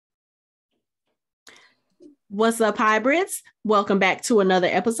What's up, hybrids? Welcome back to another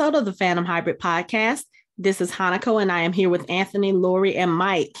episode of the Fandom Hybrid Podcast. This is Hanako, and I am here with Anthony, Lori, and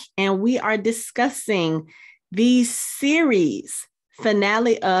Mike, and we are discussing the series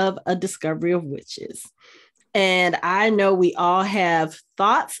finale of A Discovery of Witches. And I know we all have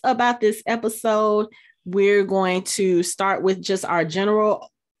thoughts about this episode. We're going to start with just our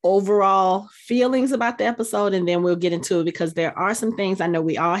general overall feelings about the episode, and then we'll get into it because there are some things I know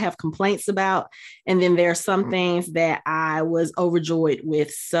we all have complaints about, and then there are some things that I was overjoyed with.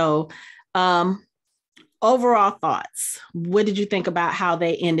 So overall thoughts, what did you think about how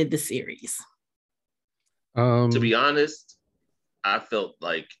they ended the series? To be honest, I felt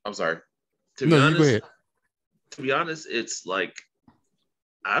like to be honest, it's like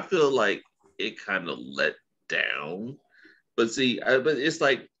I feel like it kind of let down. But see, but it's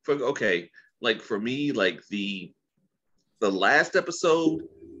like for me, like the last episode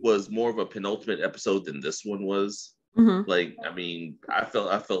was more of a penultimate episode than this one was. Mm-hmm. Like, I mean, I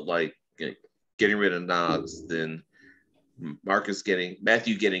felt like getting rid of Nogs, then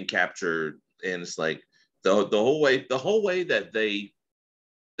Matthew getting captured, and it's like the whole way that they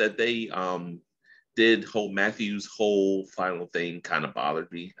did whole Matthew's whole final thing kind of bothered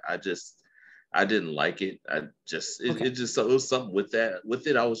me. I didn't like it. It was something with that. With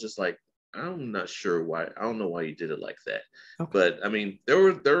it, I was just like, I'm not sure why. I don't know why you did it like that. Okay. But I mean, there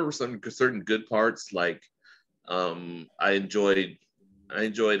were some certain good parts. Like, I enjoyed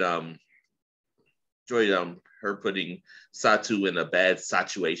her putting Satu in a bad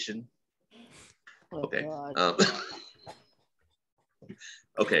situation. Okay.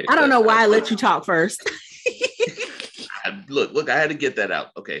 Okay. I don't know why I let you talk first. Look, I had to get that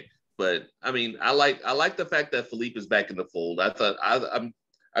out. Okay. But I mean, I like the fact that Philippe is back in the fold. Not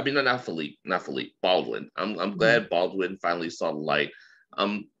Philippe, Baldwin. I'm glad Baldwin finally saw the light.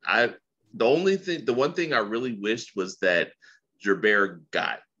 The one thing I really wished was that Gerbert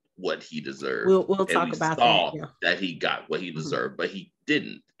got what he deserved. We'll talk about that. Yeah. That he got what he deserved, but he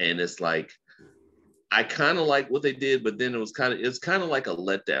didn't. And it's like, I kind of like what they did, but then it's kind of like a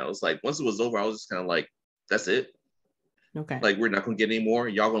letdown. It's like once it was over, I was just kind of like, that's it. Okay. Like, we're not gonna get any more.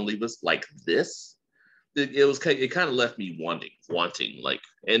 Y'all gonna leave us like this? It kind of left me wanting like,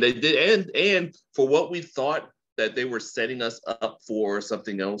 and they did, and for what we thought that they were setting us up for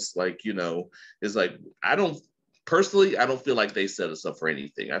something else, like, it's like I don't feel like they set us up for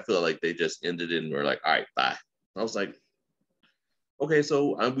anything. I feel like they just ended it and we're like, all right, bye. I was like, okay,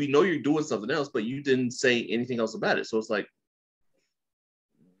 so we know you're doing something else, but you didn't say anything else about it. So it's like,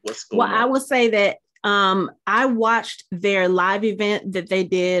 what's going on? Well, I would say that I watched their live event that they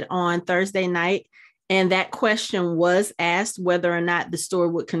did on Thursday night, and that question was asked whether or not the story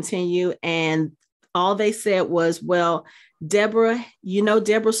would continue. And all they said was, well, Deborah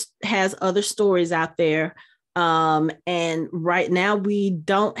has other stories out there. And right now we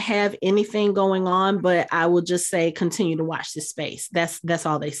don't have anything going on, but I will just say continue to watch this space. That's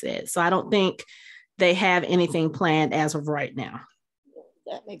all they said. So I don't think they have anything planned as of right now.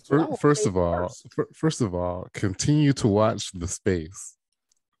 First of all, continue to watch the space.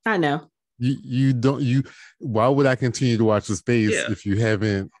 I know. Why would I continue to watch the space if you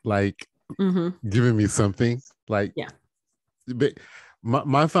haven't given me something? Like, yeah. But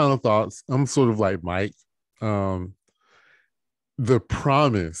my final thoughts, I'm sort of like Mike. The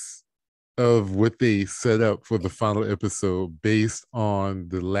promise of what they set up for the final episode based on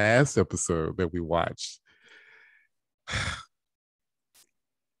the last episode that we watched,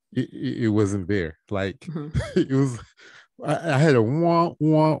 it wasn't there. Like, it was, I had a wah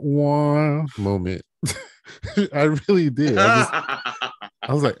moment. I really did. I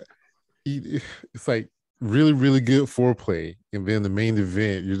was like, it's like really, really good foreplay. And then the main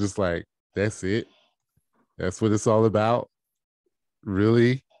event, you're just like, that's it. That's what it's all about.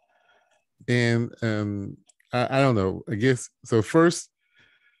 Really? And I don't know. I guess so. First,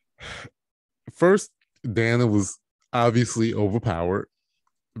 Dana was obviously overpowered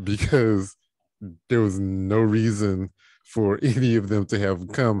because there was no reason for any of them to have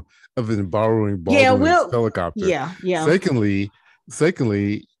come other than borrowing Baldwin's helicopter. Yeah. Secondly,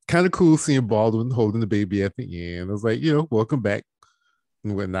 kind of cool seeing Baldwin holding the baby at the end. I was like, welcome back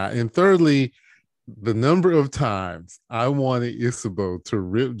and whatnot. And thirdly, the number of times I wanted Ysabeau to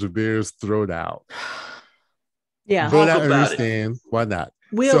rip Gerbert's throat out. Yeah. But I understand why not.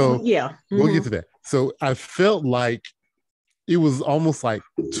 We'll get to that. So I felt like it was almost like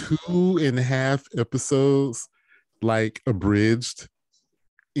 2.5 episodes, like abridged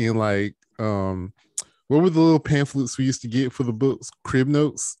in like what were the little pamphlets we used to get for the books? Crib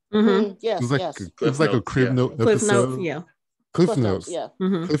notes. Mm-hmm. Yes, it was like a crib note episode. Cliff Notes, yeah. Cliff Notes. Yeah.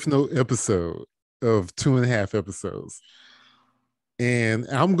 Cliff Note episode. of 2.5 episodes. And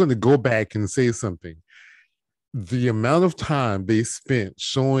I'm going to go back and say something. The amount of time they spent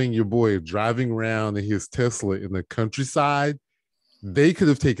showing your boy driving around in his Tesla in the countryside, they could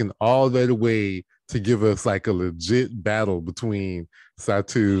have taken all that away to give us like a legit battle between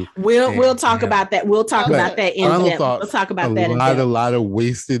Satu. We'll talk about that. We'll talk about that in depth. We'll talk about that in depth. A lot of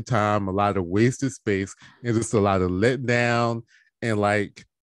wasted time, a lot of wasted space, and just a lot of letdown and like,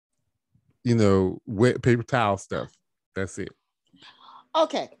 you know, wet paper towel stuff. That's it.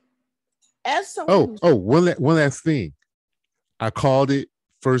 Okay. As someone one last thing. I called it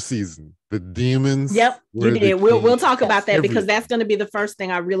first season. The demons. Yep, you did. We'll talk about that because that's going to be the first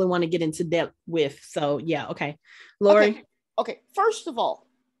thing I really want to get into depth with. So yeah, okay. Lori. Okay. First of all,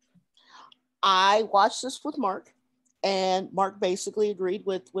 I watched this with Mark, and Mark basically agreed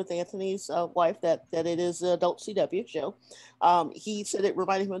with Anthony's wife that it is an adult CW show. He said it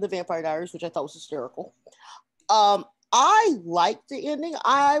reminded him of the Vampire Diaries, which I thought was hysterical. I liked the ending.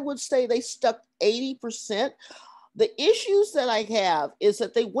 I would say they stuck 80%. The issues that I have is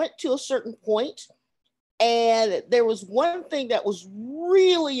that they went to a certain point, and there was one thing that was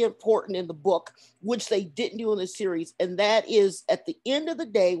really important in the book, which they didn't do in the series, and that is at the end of the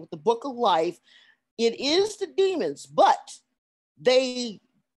day with the Book of Life, it is the demons, but they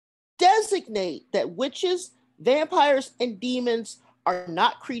designate that witches, vampires, and demons are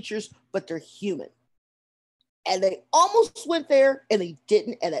not creatures, but they're human. And they almost went there, and they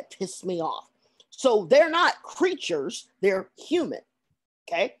didn't, and it pissed me off. So they're not creatures, they're human,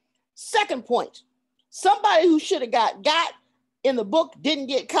 okay? Second point, somebody who should have got in the book didn't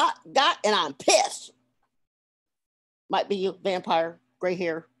get got, and I'm pissed. Might be a vampire, gray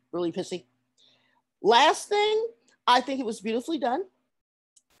hair, really pissy. Last thing, I think it was beautifully done.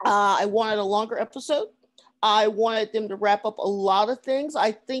 I wanted a longer episode. I wanted them to wrap up a lot of things.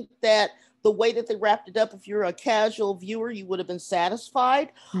 I think that the way that they wrapped it up, if you're a casual viewer, you would have been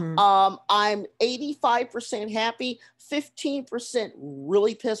satisfied. I'm 85% happy, 15%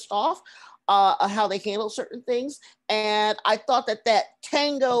 really pissed off how they handled certain things. And I thought that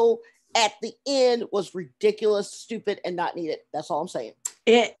tango at the end was ridiculous, stupid, and not needed. That's all I'm saying.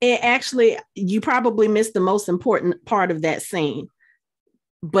 It actually, you probably missed the most important part of that scene,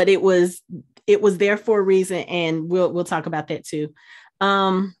 but it was there for a reason, and we'll talk about that too.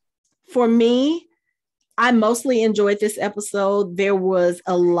 For me, I mostly enjoyed this episode. There was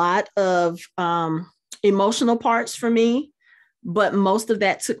a lot of emotional parts for me, but most of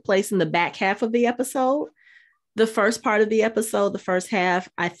that took place in the back half of the episode. The first part of the episode, the first half,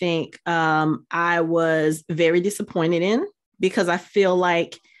 I think I was very disappointed in because I feel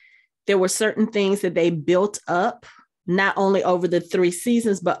like there were certain things that they built up, not only over the 3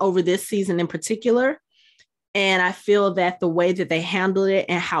 seasons, but over this season in particular. And I feel that the way that they handled it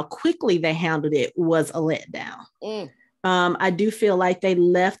and how quickly they handled it was a letdown. I do feel like they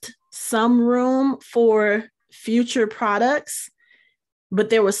left some room for future products, but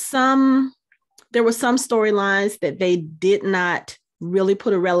there were some storylines that they did not really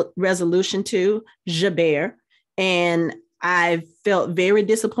put a resolution to. Gerbert, and I felt very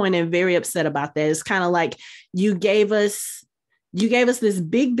disappointed and very upset about that. It's kind of like you gave us this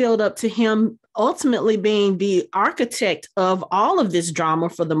big build up to him ultimately being the architect of all of this drama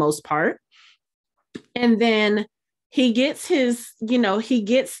for the most part. And then he gets this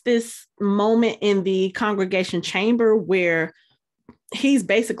moment in the congregation chamber where he's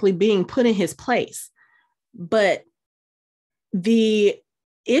basically being put in his place. But the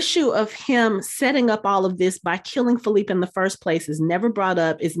issue of him setting up all of this by killing Philippe in the first place is never brought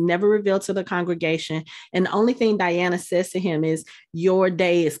up, is never revealed to the congregation. And the only thing Diana says to him is, your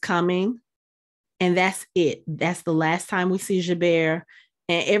day is coming. And that's it. That's the last time we see Gerbert.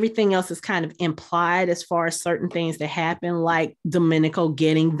 And everything else is kind of implied as far as certain things that happen, like Domenico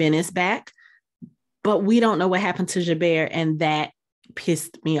getting Venice back. But we don't know what happened to Gerbert, and that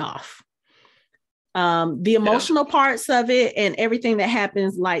pissed me off. The emotional parts of it and everything that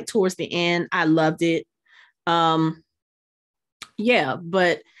happens like towards the end, I loved it. But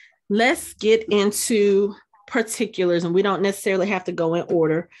let's get into particulars, and we don't necessarily have to go in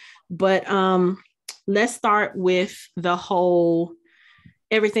order, but let's start with the whole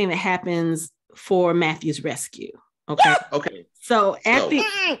everything that happens for Matthew's rescue. Okay. Okay. So Go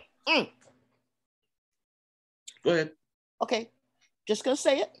ahead. Okay. Just gonna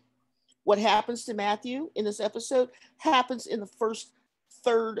say it. What happens to Matthew in this episode happens in the first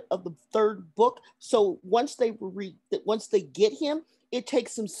third of the third book. So once they get him, it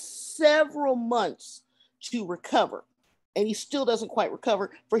takes him several months to recover, and he still doesn't quite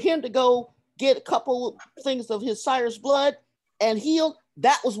recover. For him to go get a couple of things of his sire's blood and heal,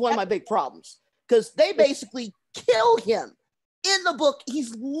 that was one of my big problems, because they basically kill him. In the book,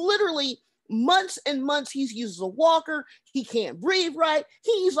 he's literally months and months, he's uses a walker. He can't breathe right.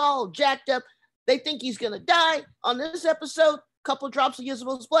 He's all jacked up. They think he's going to die. On this episode, couple of drops of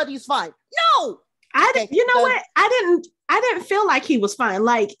Ysabeau's blood, he's fine. No! You know what? I didn't feel like he was fine.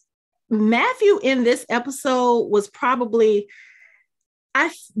 Like, Matthew in this episode was probably, I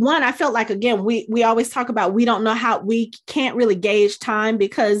felt like, again, we always talk about, we don't know how, we can't really gauge time,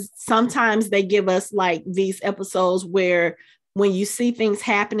 because sometimes they give us like these episodes where when you see things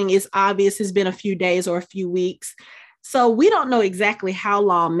happening, it's obvious it's been a few days or a few weeks. So we don't know exactly how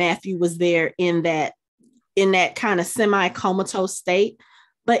long Matthew was there in that kind of semi-comatose state.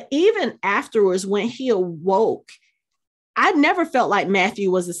 But even afterwards, when he awoke, I never felt like Matthew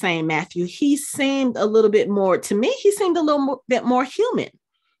was the same Matthew. He seemed a little bit more, to me, he seemed a little bit more human.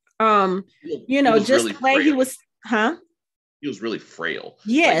 Just really the way frail. he was, He was really frail.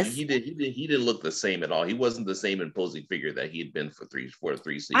 Yes. Like, he didn't look the same at all. He wasn't the same imposing figure that he had been for three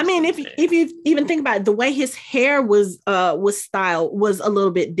seasons. I mean, if you even think about it, the way his hair was styled was a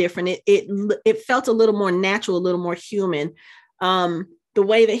little bit different. It felt a little more natural, a little more human. The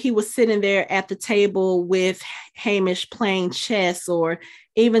way that he was sitting there at the table with Hamish playing chess, or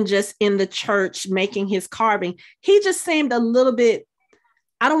even just in the church making his carving, he just seemed a little bit,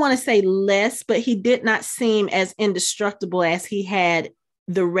 I don't want to say less, but he did not seem as indestructible as he had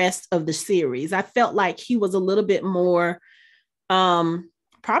the rest of the series. I felt like he was a little bit more,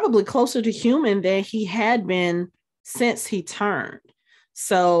 probably closer to human than he had been since he turned.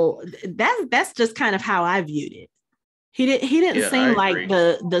 So that's just kind of how I viewed it. He didn't seem like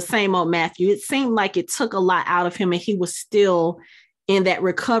the same old Matthew. It seemed like it took a lot out of him, and he was still in that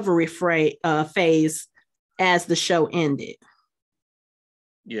recovery phase as the show ended.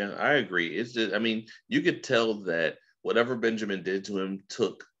 Yeah, I agree. It's just, I mean, you could tell that whatever Benjamin did to him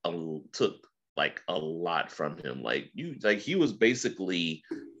took like a lot from him. He was basically,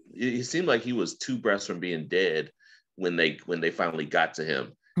 it seemed like he was 2 breaths from being dead when they finally got to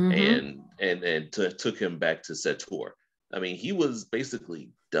him. Mm-hmm. and took him back to Satu. I mean, he was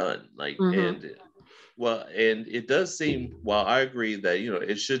basically done. And it does seem, while I agree that,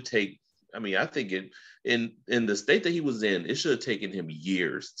 it should take, I mean, I think in the state that he was in, it should have taken him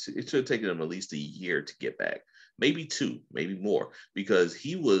years. It should have taken him at least a year to get back, maybe 2, maybe more, because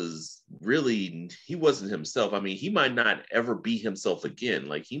he wasn't himself. I mean, he might not ever be himself again.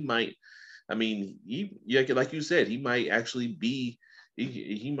 Like, he might, I mean, like you said, he might actually be.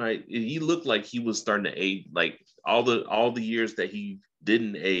 He looked like he was starting to age, like all the years that he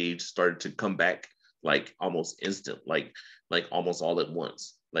didn't age started to come back like almost instant, like almost all at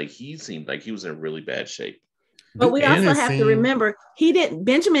once. Like, he seemed like he was in really bad shape. But we also have to remember,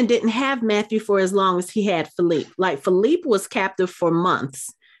 Benjamin didn't have Matthew for as long as he had Philippe. Like, Philippe was captive for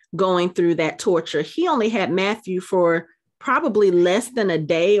months going through that torture. He only had Matthew for probably less than a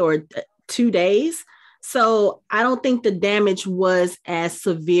day or 2 days. So I don't think the damage was as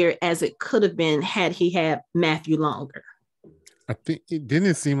severe as it could have been had he had Matthew longer. I think it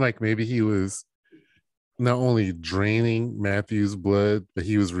didn't seem like maybe he was not only draining Matthew's blood, but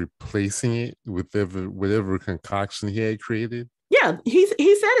he was replacing it with whatever concoction he had created. Yeah, he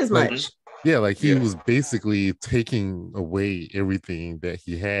said as much. Yeah, like he was basically taking away everything that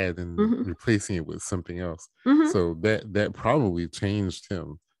he had and replacing it with something else. Mm-hmm. So that probably changed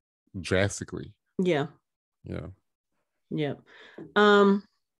him drastically. Yeah.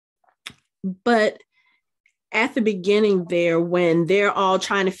 But at the beginning there, when they're all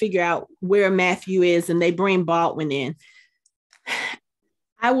trying to figure out where Matthew is and they bring Baldwin in,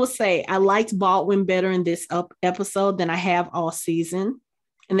 I will say I liked Baldwin better in this episode than I have all season.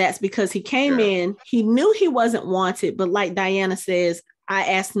 And that's because he came in, he knew he wasn't wanted, but like Diana says, I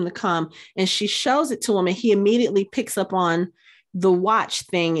asked him to come, and she shows it to him, and he immediately picks up on the watch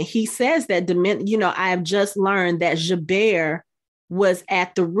thing. He says that, I have just learned that Gerbert was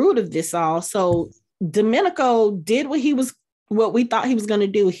at the root of this all. So Domenico did what we thought he was going to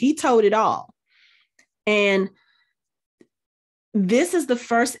do. He told it all. And this is the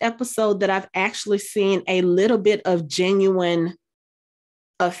first episode that I've actually seen a little bit of genuine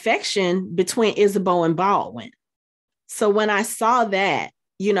affection between Ysabeau and Baldwin. So when I saw that,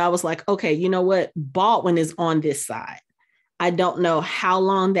 I was like, okay, you know what? Baldwin is on this side. I don't know how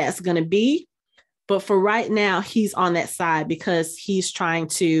long that's going to be, but for right now, he's on that side because he's trying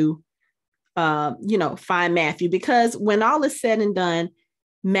to, find Matthew, because when all is said and done,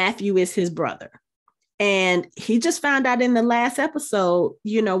 Matthew is his brother. And he just found out in the last episode,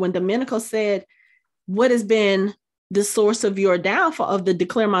 when Domenico said, what has been the source of your downfall, of the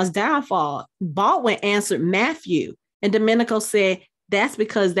Clermonts' downfall? Baldwin answered Matthew. And Domenico said, that's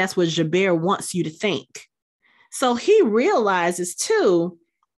because that's what Gerbert wants you to think. So he realizes too,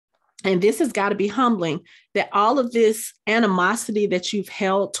 and this has got to be humbling, that all of this animosity that you've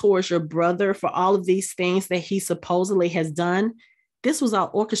held towards your brother for all of these things that he supposedly has done, this was all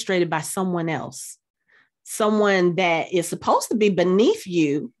orchestrated by someone else, someone that is supposed to be beneath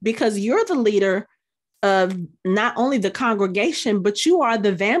you, because you're the leader of not only the congregation, but you are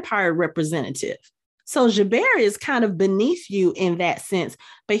the vampire representative. So Gerbert is kind of beneath you in that sense,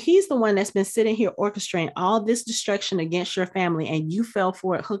 but he's the one that's been sitting here orchestrating all this destruction against your family, and you fell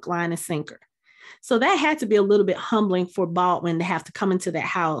for it hook, line, and sinker. So that had to be a little bit humbling for Baldwin to have to come into that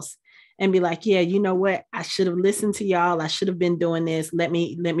house and be like, yeah, you know what? I should have listened to y'all. I should have been doing this. Let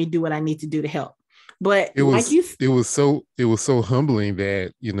me do what I need to do to help. But it was so humbling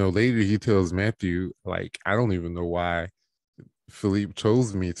that, you know, later he tells Matthew, like, I don't even know why Philippe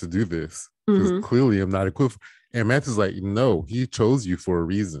chose me to do this, because clearly I'm not equipped. And Matthew's like, no, he chose you for a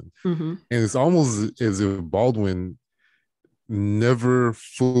reason. And it's almost as if Baldwin never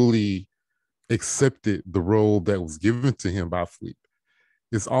fully accepted the role that was given to him by Philippe.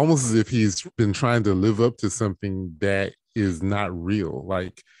 It's almost as if he's been trying to live up to something that is not real.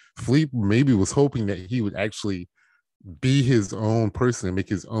 Like, Philippe maybe was hoping that he would actually be his own person and make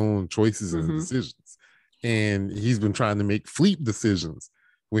his own choices and decisions. And he's been trying to make Philippe decisions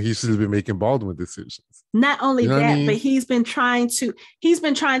when he should have been making Baldwin decisions. Not only that, but he's been trying to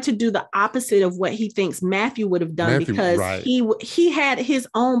do the opposite of what he thinks Matthew would have done, because he had his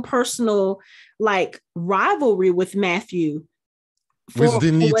own personal like rivalry with Matthew, which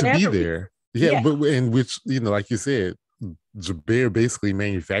didn't need to be there. But in which, you know, like you said, Gerbert basically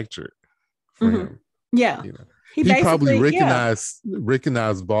manufactured for him. Yeah. You know, he probably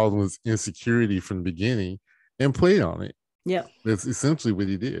recognized Baldwin's insecurity from the beginning and played on it. Yeah. That's essentially what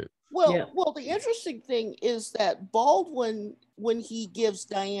he did. Well, the interesting thing is that Baldwin, when he gives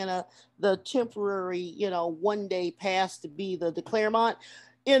Diana the temporary, you know, 1 day pass to be the Clermont,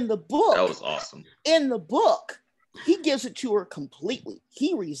 in the book, that was awesome. In the book, he gives it to her completely.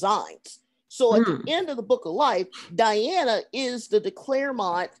 He resigns. So at the end of the Book of Life, Diana is the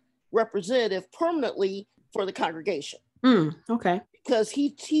Clermont representative permanently for the congregation. Okay. Because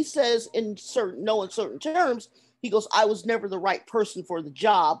he says in certain terms, he goes, I was never the right person for the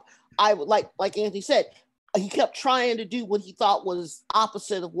job. I would like Anthony said, he kept trying to do what he thought was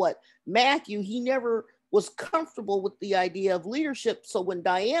opposite of what Matthew. He never was comfortable with the idea of leadership. So when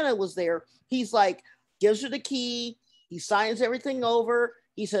Diana was there, he's like, gives her the key. He signs everything over.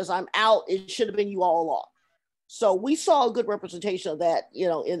 He says, I'm out. It should have been you all along. So we saw a good representation of that, you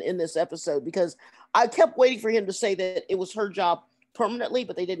know, in this episode, because I kept waiting for him to say that it was her job permanently,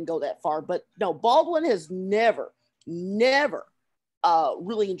 but they didn't go that far. But no, Baldwin has never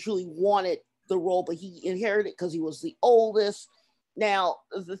really and truly wanted the role, but he inherited because he was the oldest. Now,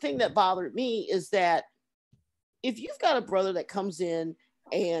 the thing that bothered me is that if you've got a brother that comes in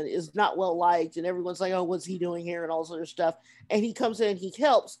and is not well liked and everyone's like, oh, what's he doing here and all this other stuff, and he comes in and he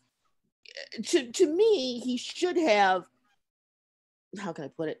helps, to me, he should have, how can I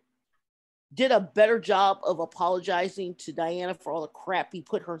put it, did a better job of apologizing to Diana for all the crap he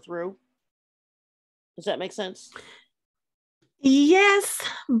put her through. Does that make sense? Yes,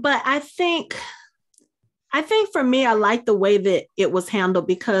 but I think for me, I like the way that it was handled,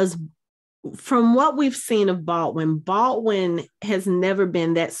 because from what we've seen of Baldwin has never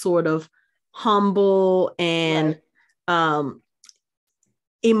been that sort of humble and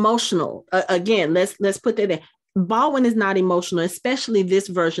emotional. Again, let's put that there. Baldwin is not emotional, especially this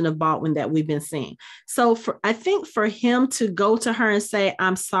version of Baldwin that we've been seeing. So I think for him to go to her and say,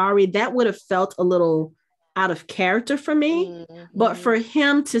 I'm sorry, that would have felt a little out of character for me. But for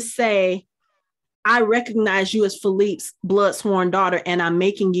him to say, I recognize you as Philippe's blood sworn daughter, and I'm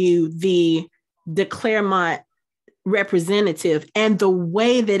making you the Clermont representative, and the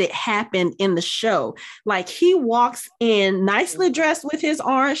way that it happened in the show, like he walks in nicely dressed with his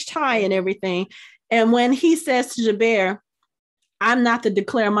orange tie and everything. And when he says to Gerbert, I'm not the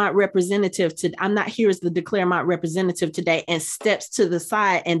Clermont representative I'm not here as the Clermont representative today, and steps to the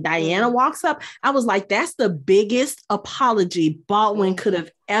side and Diana walks up, I was like, that's the biggest apology Baldwin could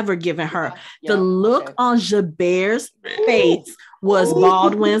have ever given her. The look on Gerbert's face was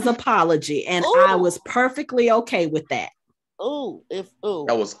Baldwin's apology, and I was perfectly okay with that.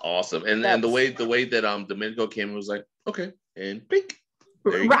 That was awesome. And the way that Domenico came and was like, okay, and pink.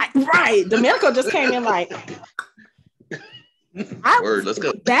 Right. Domenico just came in like, let's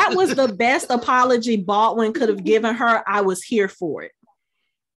go. That was the best apology Baldwin could have given her. I was here for it.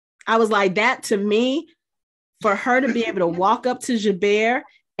 I was like, that to me, for her to be able to walk up to Gerbert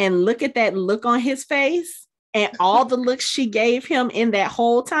and look at that look on his face, And all the looks she gave him in that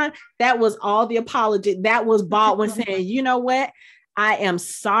whole time, that was all the apology. That was Baldwin saying, you know what? I am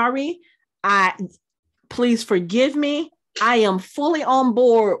sorry. Please forgive me. I am fully on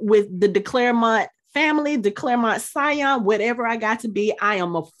board with the Clermont family, the Clermont scion, whatever I got to be. I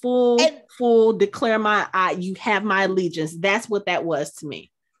am a full Clermont. You have my allegiance. That's what that was to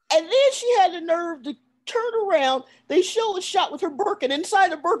me. And then she had the nerve to turn around. They show a shot with her Birkin.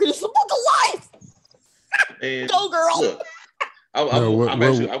 Inside the Birkin is the book of life. And go, girl.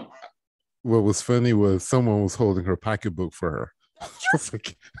 Look, what was funny was someone was holding her pocketbook for her.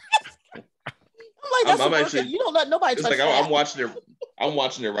 I'm actually, you don't let nobody touch that. I'm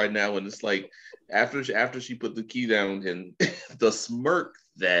watching it right now, and it's like after she put the key down, and the smirk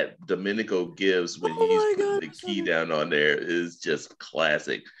that Domenico gives when he's putting the key down on there is just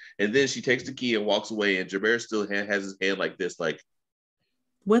classic. And then she takes the key and walks away, and Gerbert still has his hand like this, like,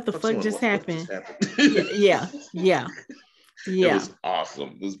 what the fuck just happened? Yeah. It was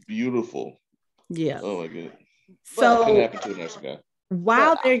awesome. It was beautiful. Yeah. Oh my goodness. So what happened to the next guy?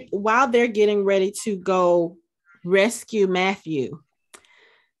 While they're getting ready to go rescue Matthew,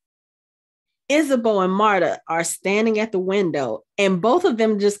 Ysabeau and Marta are standing at the window, and both of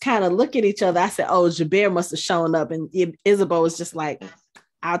them just kind of look at each other. I said, oh, Gerbert must have shown up, and Ysabeau is just like,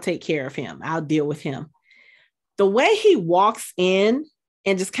 I'll take care of him. I'll deal with him. The way he walks in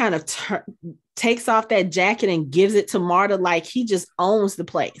and just kind of takes off that jacket and gives it to Marta, like he just owns the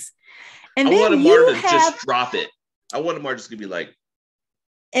place. And I wanted Marta to just drop it. I wanted Marta just to be like,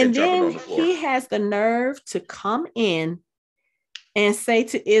 and then he has the nerve to come in and say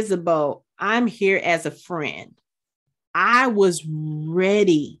to Ysabeau, I'm here as a friend. I was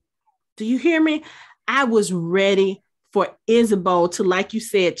ready. Do you hear me? I was ready for Ysabeau to, like you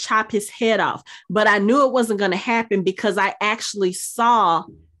said, chop his head off. But I knew it wasn't going to happen because I actually saw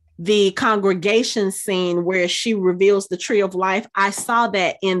the congregation scene where she reveals the tree of life. I saw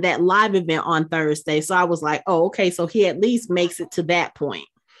that in that live event on Thursday. So I was like, oh, okay. So he at least makes it to that point.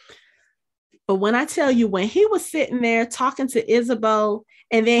 But when I tell you, when he was sitting there talking to Ysabeau,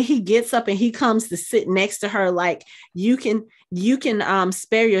 and then he gets up and he comes to sit next to her, like, you can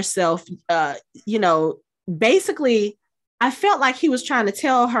spare yourself, basically, I felt like he was trying to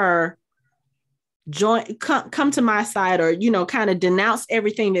tell her, come to my side, or, kind of denounce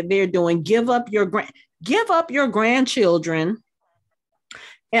everything that they're doing. Give up your grandchildren,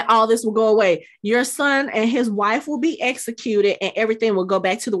 and all this will go away. Your son and his wife will be executed, and everything will go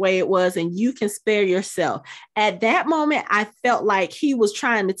back to the way it was, and you can spare yourself. At that moment, I felt like he was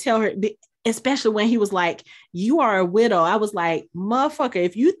trying to tell her, especially when he was like, you are a widow. I was like, motherfucker,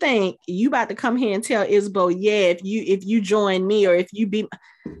 if you think you about to come here and tell Ysabeau, yeah, if you join me, or if you be,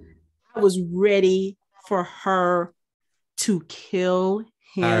 I was ready for her to kill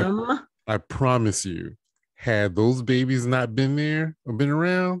him. I promise you, had those babies not been there or been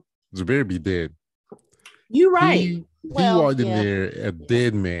around, Gerbert be dead. You're right. He walked in there a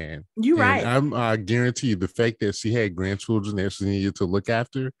dead man. You're right. I guarantee you, the fact that she had grandchildren that she needed to look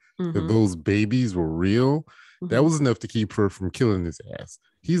after, that those babies were real, that was enough to keep her from killing his ass.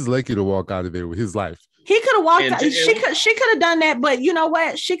 He's lucky to walk out of there with his life. He could have walked out. She could have done that, but you know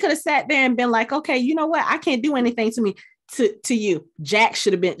what? She could have sat there and been like, okay, you know what? I can't do anything to you. Jack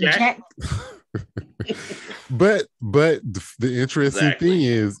should have been Jack. But the interesting thing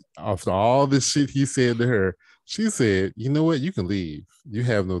is, after all this shit he said to her, she said, you know what? You can leave. You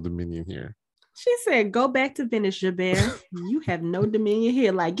have no dominion here. She said, go back to Venice, Gerbert. You have no dominion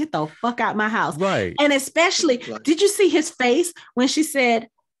here. Like, get the fuck out my house. Right. And especially, did you see his face when she said,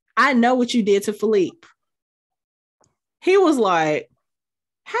 I know what you did to Philippe? He was like,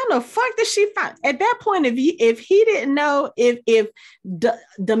 how the fuck did she find? At that point, if he didn't know, if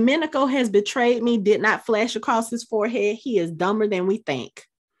Domenico has betrayed me, did not flash across his forehead, he is dumber than we think.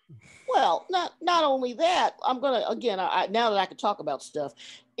 Well, not only that, I'm gonna again. Now that I can talk about stuff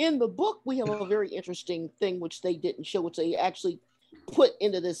in the book, we have a very interesting thing which they didn't show, which they actually put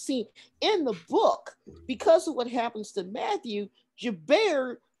into this scene in the book. Because of what happens to Matthew,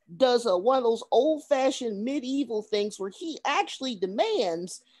 Gerbert does one of those old-fashioned medieval things where he actually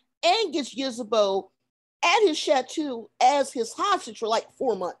demands and gets Ysabeau at his chateau as his hostage for like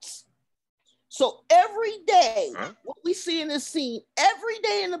 4 months. So every day, what we see in this scene, every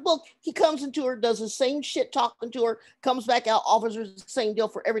day in the book, he comes into her, does the same shit talking to her, comes back out, offers her the same deal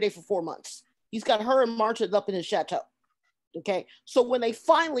for every day for 4 months. He's got her and Marta up in his chateau. Okay. So when they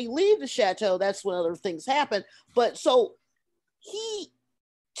finally leave the chateau, that's when other things happen. But so he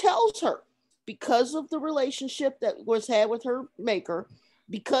tells her, because of the relationship that was had with her maker,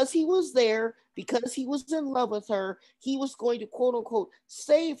 because he was there, because he was in love with her, he was going to quote unquote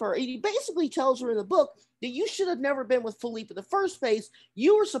save her. And he basically tells her in the book, that you should have never been with Philippe in the first place.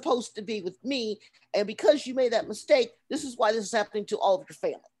 You were supposed to be with me. And because you made that mistake, this is why this is happening to all of your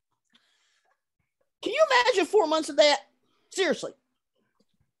family. Can you imagine 4 months of that? Seriously.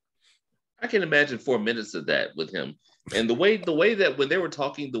 I can imagine 4 minutes of that with him. And the way that when they were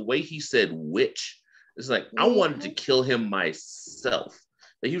talking, the way he said witch, it's like, I wanted to kill him myself.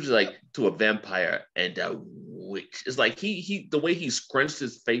 Like, he was like, to a vampire and a witch. It's like he the way he scrunched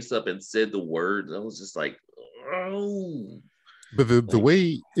his face up and said the word, I was just like, oh. But the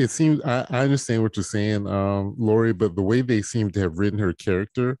way it seemed, I understand what you're saying, Lori, but the way they seem to have written her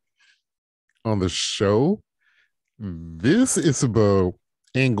character on the show, this Ysabeau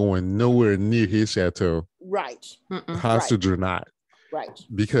ain't going nowhere near his chateau. Right. Hostage or not. Right.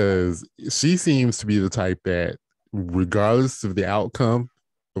 Because she seems to be the type that, regardless of the outcome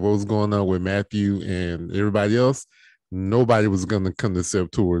of what was going on with Matthew and everybody else, nobody was going to come to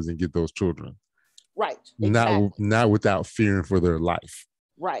Septours and get those children. Right. Exactly. Not without fearing for their life.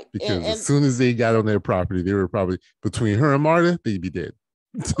 Right. Because as soon as they got on their property, they were probably, between her and Marta, they'd be dead.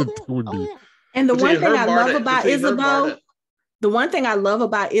 And the one thing I love about Ysabeau, the one thing I love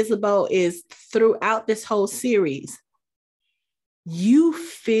about Ysabeau is throughout this whole series, you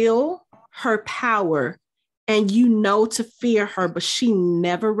feel her power and you know to fear her, but she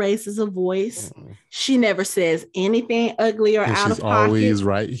never raises a voice. She never says anything ugly or out of pocket. Always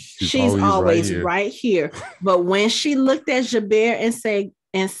right. She's always right here. But when she looked at Gerbert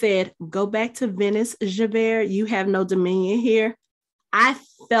and said, go back to Venice, Gerbert, you have no dominion here. I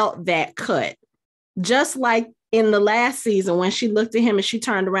felt that cut. Just like in the last season, when she looked at him and she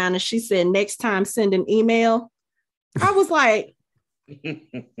turned around and she said, next time, send an email. I was like,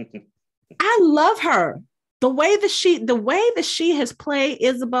 I love her. The way that she has played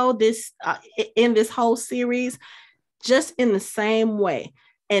Ysabeau in this whole series, just in the same way.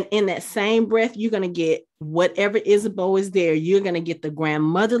 And in that same breath, you're going to get whatever Ysabeau is there. You're going to get the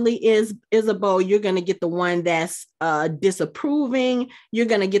grandmotherly Ysabeau. You're going to get the one that's disapproving. You're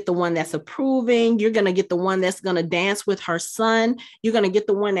going to get the one that's approving. You're going to get the one that's going to dance with her son. You're going to get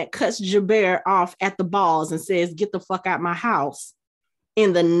the one that cuts Gerbert off at the balls and says, get the fuck out my house,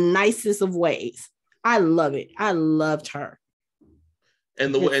 in the nicest of ways. I love it. I loved her.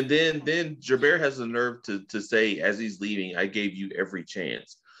 And then Gerbert has the nerve to say, as he's leaving, I gave you every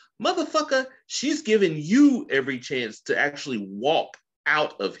chance. Motherfucker, she's given you every chance to actually walk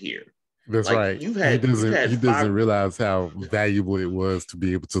out of here. That's like, right. He doesn't realize how valuable it was to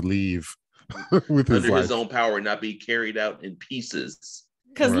be able to leave with his own power and not be carried out in pieces.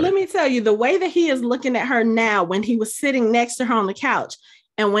 Because let me tell you, the way that he is looking at her now, when he was sitting next to her on the couch,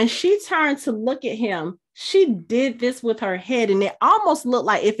 and when she turned to look at him, she did this with her head. And it almost looked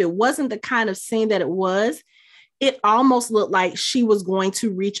like, if it wasn't the kind of scene that it was, it almost looked like she was going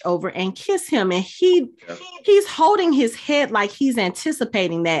to reach over and kiss him. And he's holding his head like he's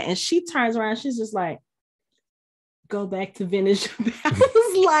anticipating that. And she turns around, she's just like, go back to Venice. I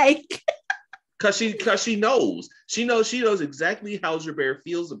was like... Because she knows exactly how Gerbert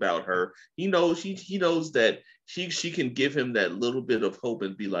feels about her. He knows that she can give him that little bit of hope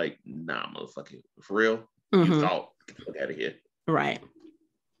and be like, nah, motherfucker, for real? You thought, get the fuck out of here. Right.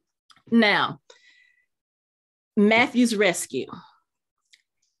 Now, Matthew's rescue.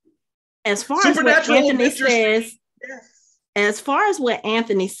 As far as what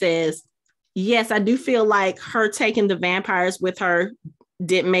Anthony says, yes, I do feel like her taking the vampires with her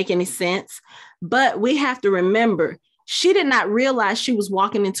didn't make any sense. But we have to remember, she did not realize she was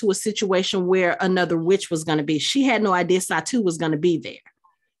walking into a situation where another witch was going to be. She had no idea Satu was going to be there.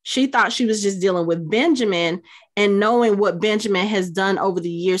 She thought she was just dealing with Benjamin, and knowing what Benjamin has done over the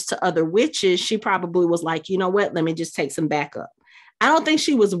years to other witches, she probably was like, you know what, let me just take some backup. I don't think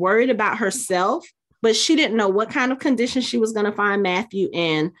she was worried about herself, but she didn't know what kind of condition she was going to find Matthew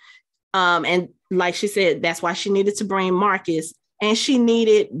in. And like she said, that's why she needed to bring Marcus, and she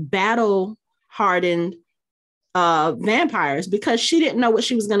needed battle-hardened vampires, because she didn't know what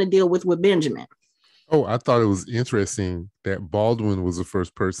she was going to deal with Benjamin. Oh, I thought it was interesting that Baldwin was the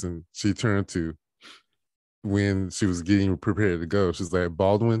first person she turned to when she was getting prepared to go. She's like,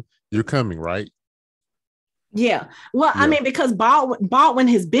 Baldwin, you're coming, right? Yeah. Well, yeah. I mean, because Baldwin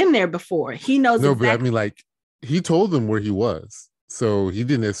has been there before. He knows. No, exactly. But I mean, like, he told them where he was. So he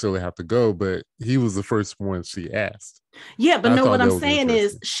didn't necessarily have to go, but he was the first one she asked. Yeah, but no, what I'm saying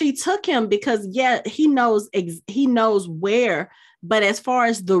is she took him because, yeah, he knows where. But as far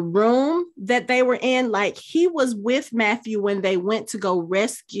as the room that they were in, like, he was with Matthew when they went to go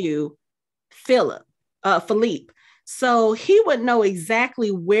rescue Philippe. So he would know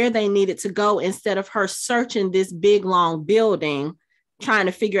exactly where they needed to go instead of her searching this big, long building, trying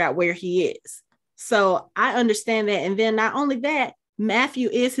to figure out where he is. So I understand that. And then not only that, Matthew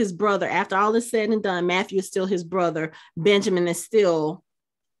is his brother. After all is said and done, Matthew is still his brother. Benjamin is still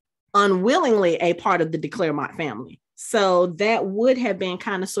unwillingly a part of the de Clermont family. So that would have been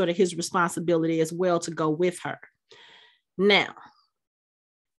kind of sort of his responsibility as well to go with her. Now,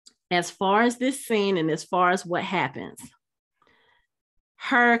 as far as this scene and as far as what happens,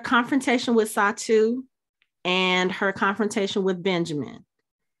 her confrontation with Satu and her confrontation with Benjamin,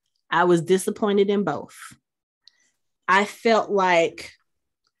 I was disappointed in both. I felt like,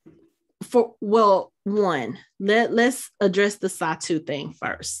 let's address the Satu thing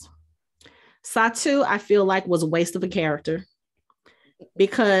first. Satu, I feel like, was a waste of a character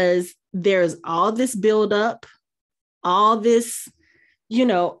because there's all this buildup, all this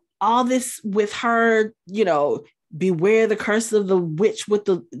with her, beware the curse of the witch with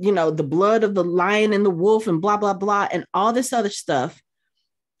the blood of the lion and the wolf and blah, blah, blah, and all this other stuff.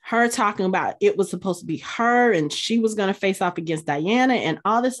 Her talking about it was supposed to be her and she was going to face off against Diana and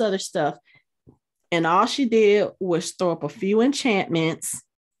all this other stuff. And all she did was throw up a few enchantments.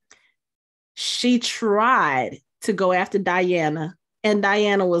 She tried to go after Diana, and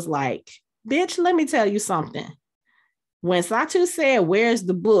Diana was like, bitch, let me tell you something. When Satu said, where's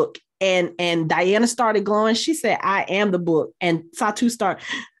the book? And Diana started glowing, she said, I am the book. And Satu started,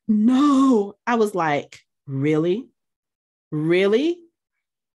 no. I was like, really? Really?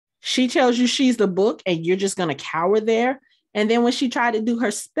 She tells you she's the book and you're just going to cower there. And then when she tried to do her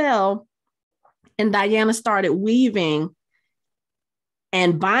spell and Diana started weaving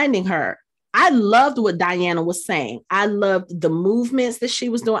and binding her, I loved what Diana was saying. I loved the movements that she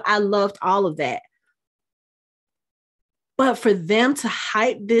was doing. I loved all of that. But for them to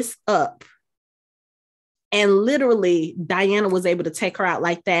hype this up and literally Diana was able to take her out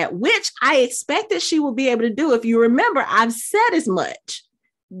like that, which I expected she would be able to do. If you remember, I've said as much.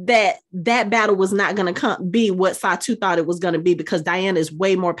 That battle was not going to be what Satu thought it was going to be because Diana is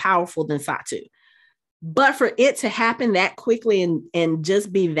way more powerful than Satu. But for it to happen that quickly and just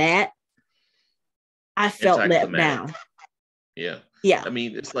be that, I felt let down. Yeah. Yeah. I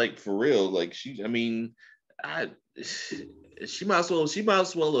mean, it's like for real, like she might as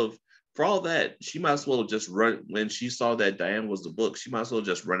well have, for all that, she might as well have just run when she saw that Diana was the book, she might as well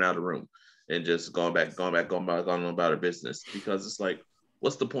just run out of the room and just gone on about her business because it's like,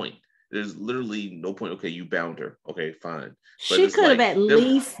 what's the point? There's literally no point. Okay, you bound her. Okay, fine. But she could have at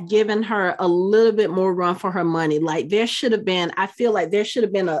least given her a little bit more run for her money. Like there should have been, I feel like there should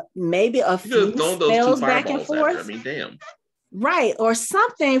have been maybe a few spells back and forth. I mean, damn. Right, or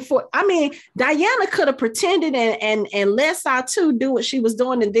something Diana could have pretended and let Satu do what she was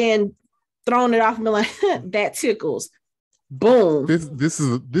doing and then thrown it off and be like, that tickles. Boom. This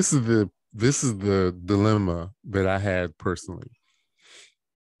is the dilemma that I had personally.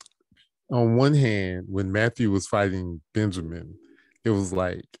 On one hand, when Matthew was fighting Benjamin, it was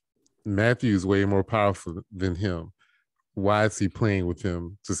like Matthew's way more powerful than him. Why is he playing with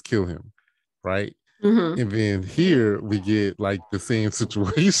him? Just kill him, right? Mm-hmm. And then here we get like the same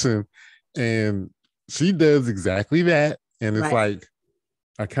situation, and she does exactly that, and it's like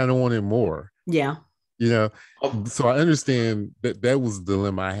I kind of wanted more. Yeah, So I understand that was the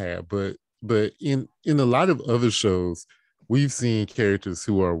dilemma I had, but in a lot of other shows, we've seen characters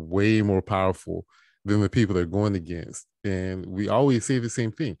who are way more powerful than the people they're going against. And we always say the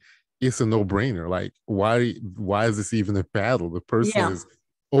same thing. It's a no-brainer. Like, why is this even a battle? The person is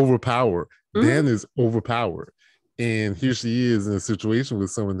overpowered. Mm-hmm. Dan is overpowered. And here she is in a situation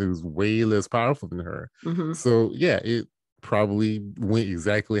with someone who's way less powerful than her. Mm-hmm. So, yeah, it probably went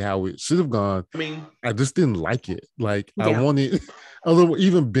exactly how it should have gone. I mean, I just didn't like it. Like, I wanted... Although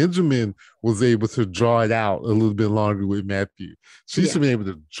even Benjamin was able to draw it out a little bit longer with Matthew. She should be able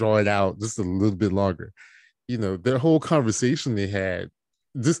to draw it out just a little bit longer. Their whole conversation they had,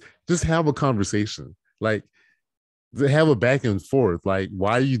 just have a conversation. Like, have a back and forth. Like,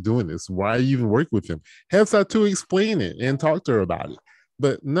 why are you doing this? Why are you even working with him? Have Satu explain it and talk to her about it.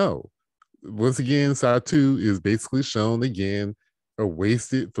 But no. Once again, Satu is basically shown again a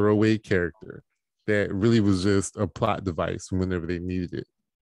wasted throwaway character that really was just a plot device whenever they needed it.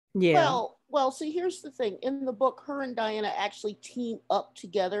 Yeah. Well, see, here's the thing. In the book, her and Diana actually team up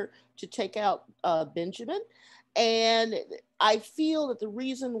together to take out Benjamin. And I feel that the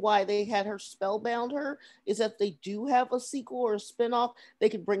reason why they had her spellbound her is that they do have a sequel or a spinoff, they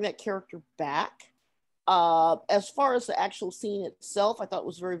could bring that character back. As far as the actual scene itself, I thought it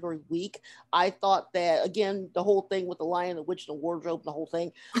was very, very weak. I thought that, again, the whole thing with the lion, the witch, and the wardrobe, the whole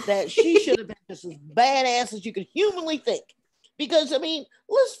thing, that she should have been just as badass as you could humanly think. Because, I mean,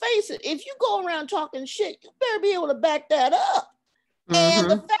 let's face it, if you go around talking shit, you better be able to back that up. Mm-hmm.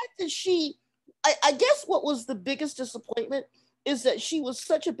 And the fact that she I guess what was the biggest disappointment is that she was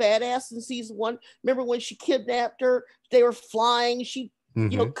such a badass in season 1. Remember when she kidnapped her? They were flying. She,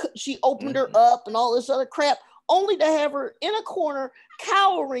 she opened her up and all this other crap, only to have her in a corner,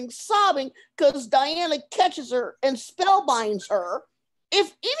 cowering, sobbing, because Diana catches her and spellbinds her.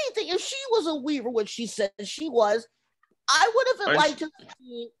 If anything, if she was a weaver, which she said she was, I would have liked to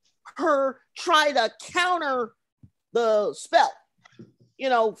see her try to counter the spell.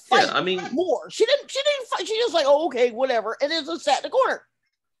 Fight more. She didn't fight. She just like, oh, okay, whatever. And it just sat in the corner.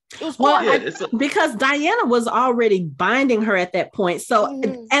 It was because Diana was already binding her at that point. So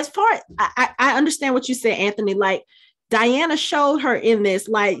as far I understand what you said, Anthony, like Diana showed her in this,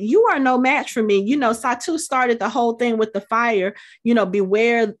 like, you are no match for me. Satu started the whole thing with the fire,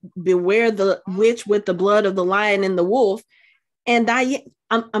 beware the witch with the blood of the lion and the wolf. And Diana,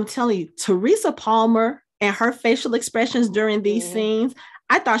 I'm telling you, Teresa Palmer and her facial expressions during these scenes,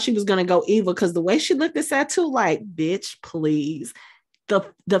 I thought she was going to go evil because the way she looked at Satu, like, bitch, please.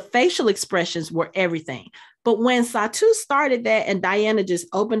 The facial expressions were everything. But when Satu started that and Diana just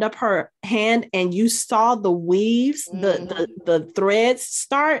opened up her hand and you saw the weaves, the threads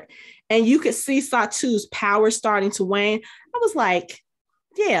start, and you could see Satu's power starting to wane, I was like,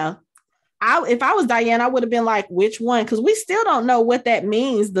 yeah. If I was Diana, I would have been like, which one? Because we still don't know what that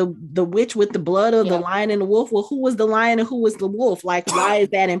means. The witch with the blood of the lion and the wolf. Well, who was the lion and who was the wolf? Like, why is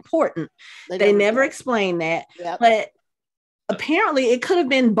that important? They never explained that. Yep. But apparently it could have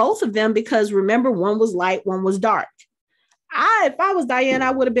been both of them because remember, one was light, one was dark. If I was Diana,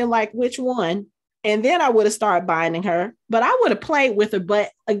 I would have been like, which one? And then I would have started binding her. But I would have played with her.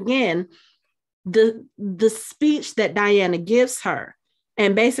 But again, the speech that Diana gives her,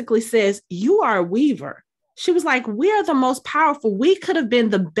 and basically says, you are a weaver. She was like, we are the most powerful. We could have been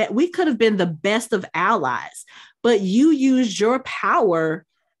the best of allies, but you used your power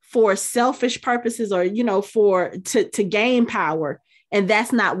for selfish purposes or, to gain power. And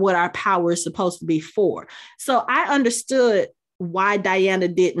that's not what our power is supposed to be for. So I understood why Diana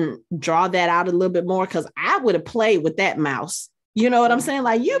didn't draw that out a little bit more, because I would have played with that mouse. You know what I'm saying?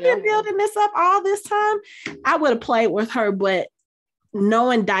 Like, you've been building this up all this time. I would have played with her, but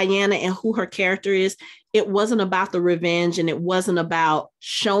knowing Diana and who her character is, it wasn't about the revenge and it wasn't about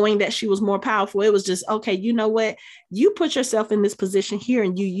showing that she was more powerful. It was just, okay, you know what? You put yourself in this position here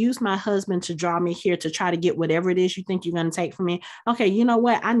and you use my husband to draw me here to try to get whatever it is you think you're going to take from me. Okay, you know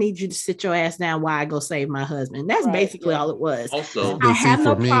what? I need you to sit your ass down while I go save my husband. That's basically all it was. Also, I have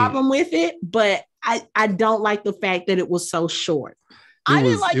no problem with it, but I don't like the fact that it was so short. I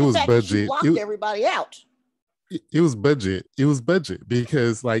didn't like the fact that she blocked everybody out. It was budget. It was budget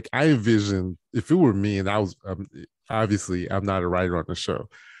because, like, I envisioned if it were me, and I was obviously I'm not a writer on the show,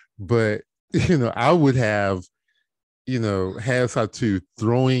 but I would have, had Satu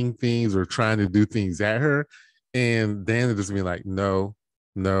throwing things or trying to do things at her, and Dana just be like, no,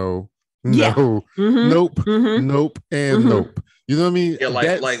 nope, nope, and nope. You know what I mean? Yeah,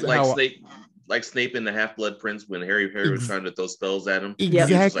 like Snape. Like Snape in the Half-Blood Prince when Harry was trying to throw spells at him.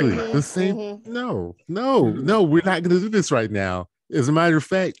 Exactly. The same. No, we're not going to do this right now. As a matter of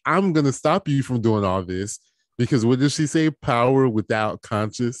fact, I'm going to stop you from doing all this because what did she say? Power without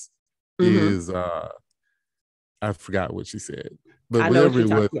conscience is, I forgot what she said, but whatever it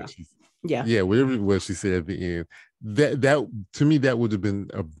was, whatever it was she said at the end, that to me, that would have been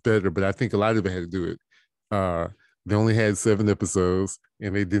better, but I think a lot of it had to do with, they only had 7 episodes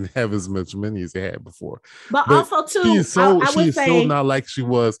and they didn't have as much money as they had before. But also too, she is so not like she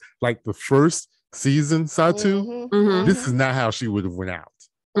was like the first season, Satu. This is not how she would have went out.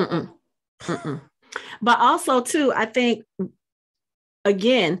 But also too, I think,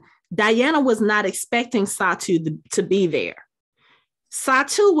 again, Diana was not expecting Satu to be there.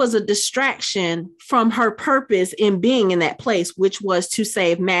 Satu was a distraction from her purpose in being in that place, which was to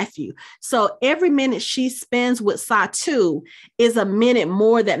save Matthew. So every minute she spends with Satu is a minute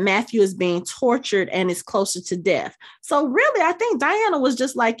more that Matthew is being tortured and is closer to death. So really, I think Diana was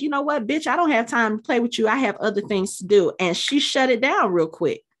just like, you know what, bitch, I don't have time to play with you. I have other things to do. And she shut it down real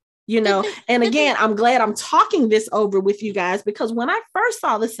quick. And again, I'm glad I'm talking this over with you guys, because when I first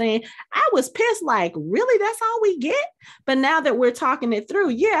saw the scene, I was pissed, like, really, that's all we get? But now that we're talking it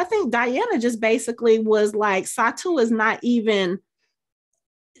through, I think Diana just basically was like, Satu is not even,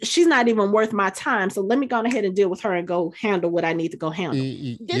 she's not even worth my time. So let me go ahead and deal with her and go handle what I need to go handle.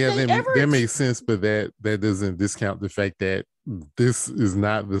 That makes sense, but that doesn't discount the fact that this is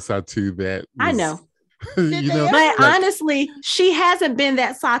not the Satu that I know. But honestly, she hasn't been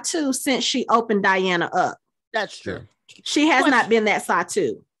that Satu since she opened Diana up. That's true. She has not been that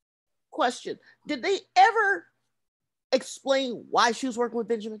Satu. Question: did they ever explain why she was working with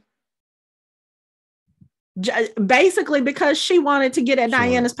Benjamin? Basically because she wanted to get at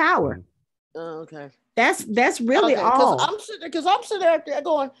Diana's power. Okay. That's really all. Because I'm sitting there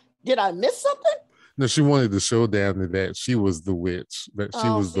going, did I miss something? No, she wanted to show Daphne that she was the witch, that she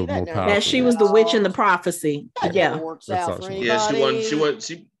was the more powerful. That she was the witch in the prophecy. That never works out for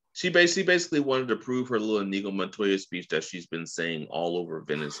anybody. She basically wanted to prove her little Inigo Montoya speech that she's been saying all over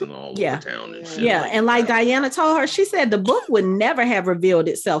Venice and all over town and shit. Yeah, and like Diana told her, she said the book would never have revealed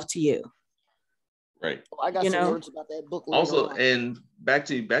itself to you. Right. Well, I got some words about that book. Also, and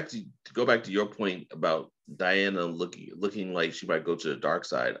to go back to your point about Diana looking like she might go to the dark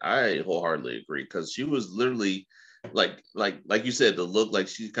side. I wholeheartedly agree, because she was literally like you said, the look, like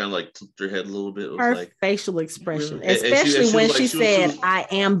she kind of like tipped her head a little bit. It was her like facial expression, especially when she said, "I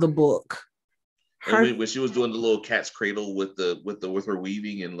am the book." When she was doing the little cat's cradle with her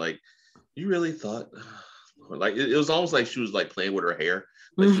weaving, and like, you really thought, like it was almost like she was like playing with her hair.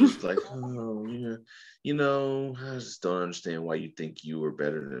 Like she was like, oh yeah, you know, I just don't understand why you think you were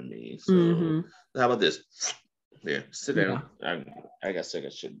better than me. So how about this? Yeah, sit down. Yeah. I got sick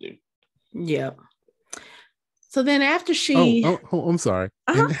of shit, dude. Yeah. So then after she... Oh, I'm sorry.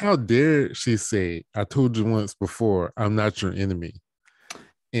 And how dare she say, I told you once before, I'm not your enemy.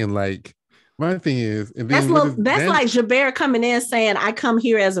 And like, my thing is... And then that's like Gerbert coming in saying, I come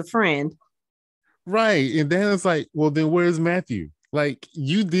here as a friend. Right. And then it's like, well, then where's Matthew? Like,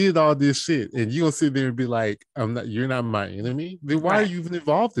 you did all this shit and you gonna sit there and be like, you're not my enemy? Then why are you even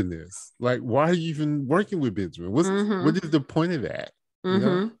involved in this? Like, why are you even working with Benjamin? What is the point of that? You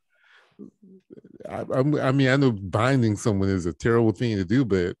know? I mean, I know binding someone is a terrible thing to do,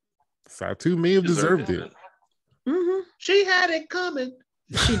 but Satu may have deserved it. She had it coming.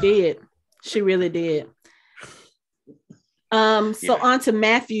 She did. She really did. So on to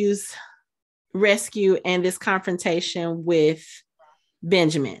Matthew's rescue and this confrontation with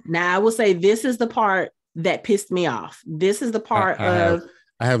Benjamin. Now, I will say this is the part that pissed me off. This is the part I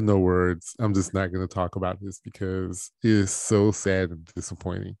have no words. I'm just not going to talk about this because it is so sad and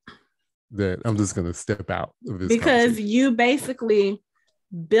disappointing that I'm just going to step out of this. Because you basically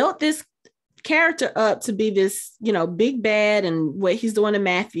built this character up to be this, big bad, and what he's doing to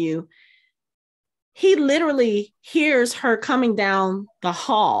Matthew. He literally hears her coming down the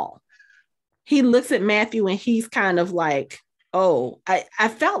hall. He looks at Matthew and he's kind of like, oh, I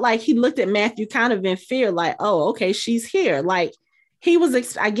felt like he looked at Matthew kind of in fear, like, oh, okay, she's here. Like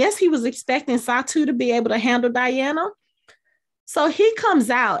I guess he was expecting Satu to be able to handle Diana. So he comes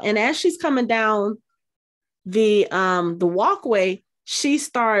out, and as she's coming down the walkway, she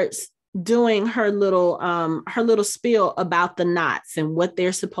starts doing her little spiel about the knots and what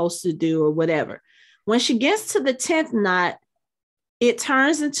they're supposed to do or whatever. When she gets to the 10th knot, it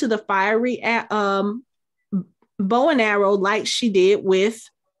turns into the fiery bow and arrow like she did with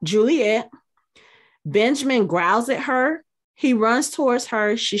Juliet. Benjamin growls at her. He runs towards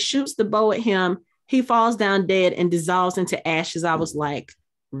her. She shoots the bow at him. He falls down dead and dissolves into ashes. I was like,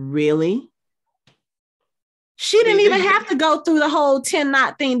 really? She didn't even have to go through the whole 10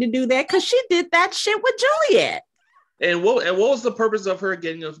 knot thing to do that, because she did that shit with Juliet. And what was the purpose of her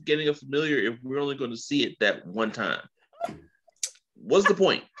getting a familiar if we're only going to see it that one time? What's the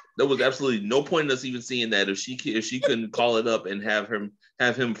point? There was absolutely no point in us even seeing that if she couldn't call it up and have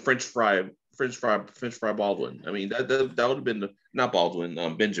him French fry Baldwin. I mean, that would have been not Baldwin,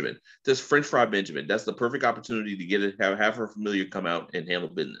 Benjamin. Just French fry Benjamin. That's the perfect opportunity to get it, have her familiar come out and handle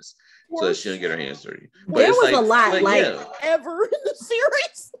business, so that she don't get her hands dirty. But there was a lot ever in the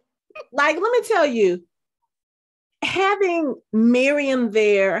series. Like, let me tell you, having Miriam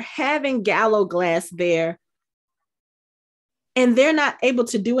there, having Gallowglass there, and they're not able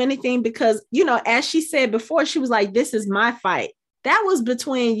to do anything because, as she said before, she was like, this is my fight. That was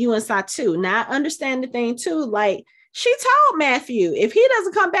between you and Satu. Now, I understand the thing too. Like, she told Matthew, if he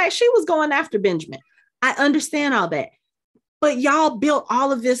doesn't come back, she was going after Benjamin. I understand all that. But y'all built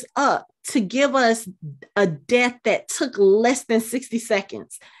all of this up to give us a death that took less than 60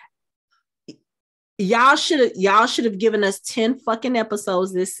 seconds. Y'all should have given us 10 fucking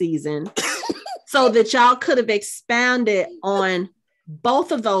episodes this season so that y'all could have expounded on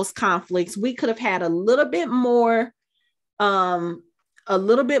both of those conflicts. We could have had a little bit more with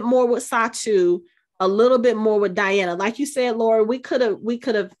Satu, a little bit more with Diana. Like you said, Laura, we could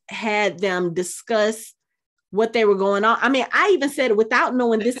have had them discuss what they were going on. I mean, I even said it without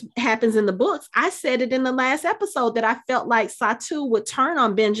knowing this happens in the books. I said it in the last episode that I felt like Satu would turn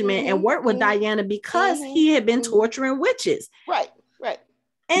on Benjamin and work with Diana because he had been torturing witches. Right.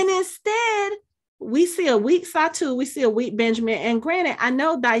 And instead, we see a weak Satu, we see a weak Benjamin. And granted, I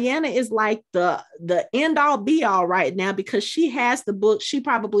know Diana is like the end all be all right now because she has the book. She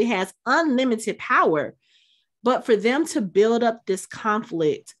probably has unlimited power. But for them to build up this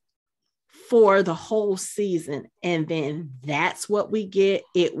conflict for the whole season, and then that's what we get,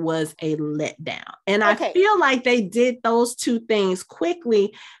 it was a letdown. And I feel like they did those two things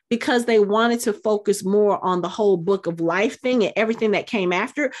quickly because they wanted to focus more on the whole book of life thing and everything that came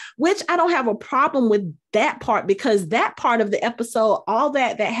after, which I don't have a problem with that part, because that part of the episode, all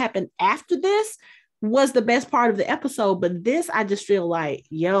that happened after this was the best part of the episode. But this, I just feel like,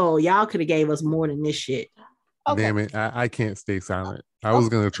 y'all could have gave us more than this shit. Okay. Damn it. I can't stay silent. I was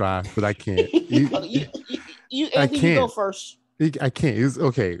going to try, but I can't. You go first. I can't. It's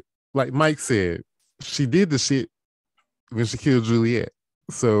okay. Like Mike said, she did the shit when she killed Juliet.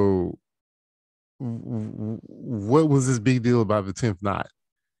 So what was this big deal about the 10th knot?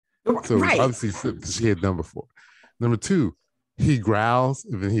 So obviously she had done before. Number two, he growls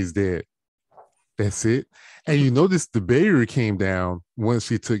and then he's dead. That's it. And you notice the barrier came down once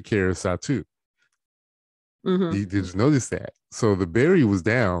she took care of Satu. Mm-hmm. Did you notice that? So the barrier was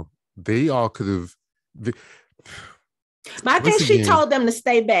down. They all could have. But I think she told them to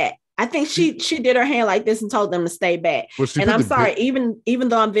stay back. I think she did her hand like this and told them to stay back. And I'm sorry, even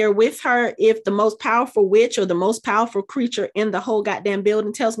though I'm there with her, if the most powerful witch or the most powerful creature in the whole goddamn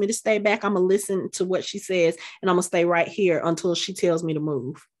building tells me to stay back, I'm gonna listen to what she says and I'm gonna stay right here until she tells me to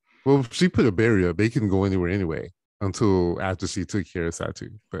move. Well, she put a barrier up. They couldn't go anywhere anyway until after she took care of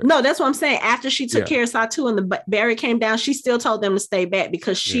Satu. But no, that's what I'm saying. After she took care of Satu and the barrier came down, she still told them to stay back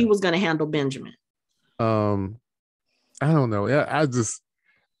because she was going to handle Benjamin. I don't know.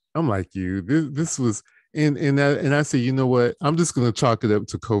 I'm like you. This was, and I say, you know what? I'm just going to chalk it up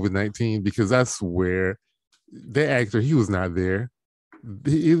to COVID-19 because I swear that actor, he was not there.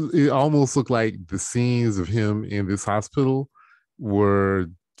 It almost looked like the scenes of him in this hospital were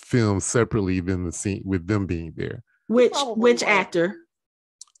filmed separately than the scene with them being there. Which actor?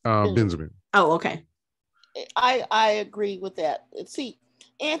 Benjamin. Oh, okay. I agree with that. See,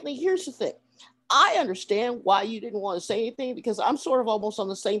 Anthony, here's the thing. I understand why you didn't want to say anything because I'm sort of almost on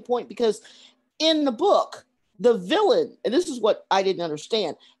the same point because in the book, the villain, and this is what I didn't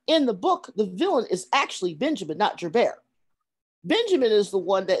understand, in the book, the villain is actually Benjamin, not Gerbert. Benjamin is the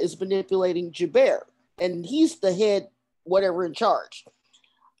one that is manipulating Gerbert, and he's the head, whatever, in charge.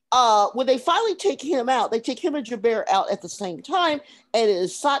 When they finally take him out, they take him and Gerbert out at the same time, and it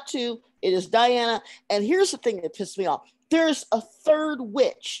is Satu, it is Diana, and here's the thing that pissed me off. There's a third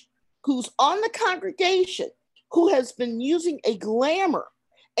witch who's on the congregation who has been using a glamour,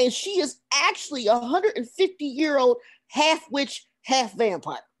 and she is actually a 150-year-old half witch, half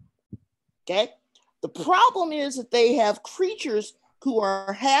vampire. Okay? The problem is that they have creatures who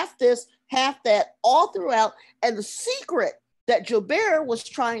are half this, half that, all throughout, and the secret that Gerbert was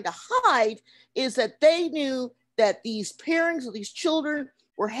trying to hide is that they knew that these pairings of these children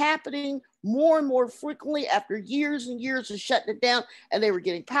were happening more and more frequently after years and years of shutting it down, and they were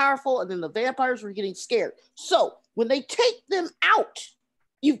getting powerful, and then the vampires were getting scared. So when they take them out,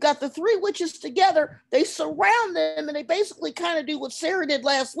 you've got the three witches together, they surround them, and they basically kind of do what Sarah did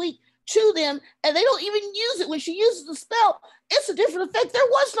last week to them, and they don't even use it. When she uses the spell, it's a different effect. There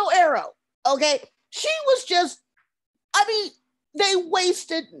was no arrow, okay? She was just, I mean, they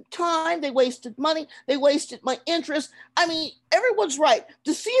wasted time, they wasted money, they wasted my interest. I mean, everyone's right.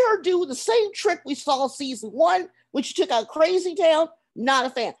 To see her do the same trick we saw season 1, when she took out Crazy Town, not a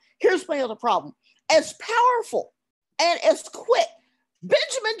fan. Here's my other problem. As powerful and as quick,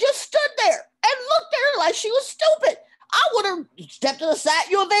 Benjamin just stood there and looked at her like she was stupid. I would have stepped to the side.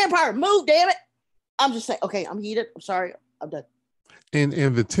 You're a vampire. Move, damn it. I'm just saying, okay, I'm heated. I'm sorry. I'm done.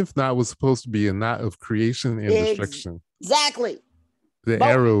 And the 10th knot was supposed to be a knot of creation and destruction. Exactly. The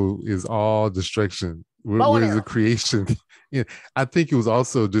arrow is all destruction. Where's the creation? Yeah, I think it was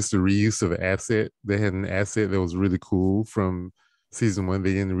also just a reuse of an asset. They had an asset that was really cool from season 1.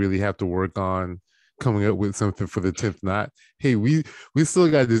 They didn't really have to work on coming up with something for the 10th knot. Hey, we still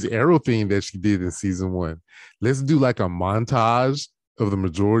got this arrow thing that she did in season 1. Let's do like a montage of the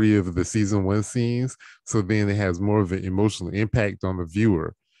majority of the season 1 scenes, so then it has more of an emotional impact on the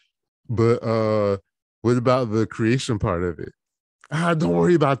viewer. But what about the creation part of it? Don't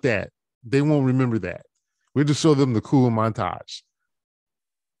worry about that. They won't remember that. We'll just show them the cool montage.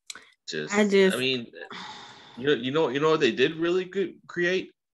 I mean, you know what they did really good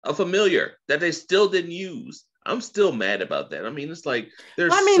create? A familiar that they still didn't use. I'm still mad about that. I mean, it's like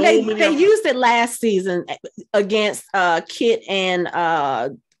there's many. They used it last season against Kit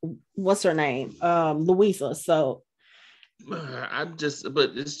and what's her name, Louisa. So I'm just,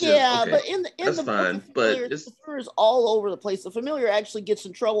 but it's just Yeah, okay. but in That's the book, fine, but the it's familiar is all over the place. The familiar actually gets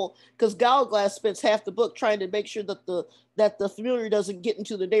in trouble because Galglass spends half the book trying to make sure that the familiar doesn't get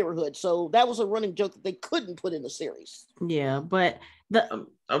into the neighborhood. So that was a running joke that they couldn't put in the series. Yeah, but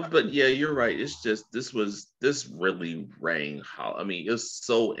but yeah, you're right. It's just this really rang hollow. I mean, it's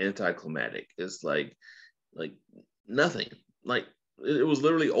so anticlimactic. It's like nothing. Like it was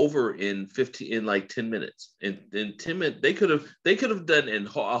literally over in 15 in like 10 minutes. In 10 minutes, they could have done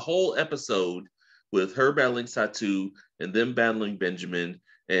a whole episode with her battling Satu and them battling Benjamin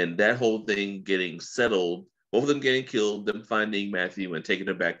and that whole thing getting settled, both of them getting killed, them finding Matthew and taking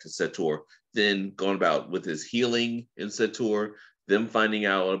him back to Setor, then going about with his healing in Setor, them finding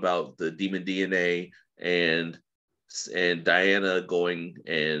out about the demon DNA and Diana going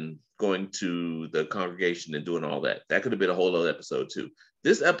to the congregation and doing all that. That could have been a whole other episode too.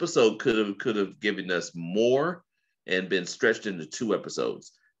 This episode could have given us more and been stretched into 2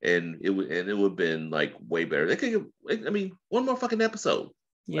 episodes, and it would have been like way better. They could, I mean, one more fucking episode.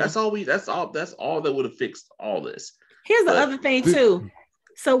 Yeah. That's all that would have fixed all this. Here's the other thing too.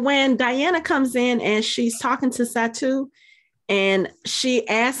 So when Diana comes in and she's talking to Satu, and she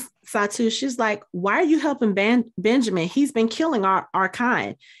asks Satu, she's like, "Why are you helping Benjamin? He's been killing our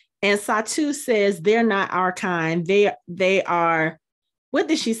kind." And Satu says, "They're not our kind. They are." What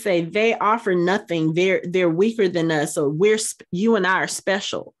did she say? "They offer nothing. They're weaker than us, or you and I are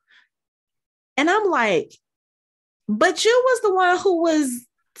special." And I'm like, but you was the one who was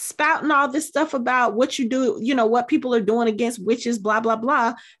spouting all this stuff about what you do, what people are doing against witches, blah, blah,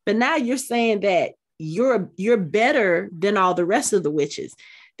 blah. But now you're saying that you're better than all the rest of the witches.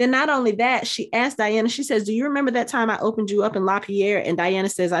 Then not only that, she asked Diana, she says, "Do you remember that time I opened you up in LaPierre?" And Diana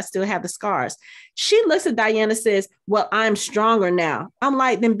says, "I still have the scars." She looks at Diana, says, "Well, I'm stronger now." I'm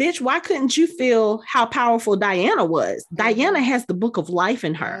like, then bitch, why couldn't you feel how powerful Diana was? Mm-hmm. Diana has the book of life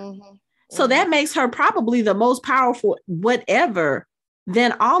in her. Mm-hmm. So that makes her probably the most powerful whatever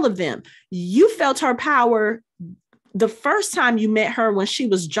than all of them. You felt her power the first time you met her when she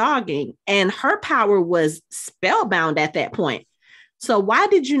was jogging, and her power was spellbound at that point. So why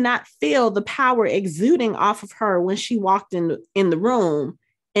did you not feel the power exuding off of her when she walked in the room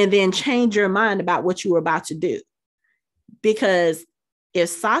and then change your mind about what you were about to do? Because if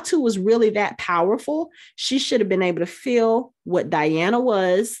Satu was really that powerful, she should have been able to feel what Diana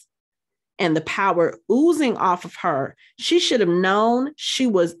was and the power oozing off of her. She should have known she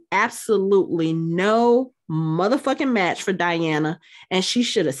was absolutely no motherfucking match for Diana, and she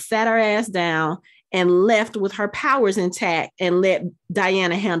should have sat her ass down and left with her powers intact and let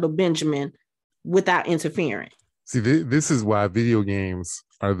Diana handle Benjamin without interfering. See, this is why video games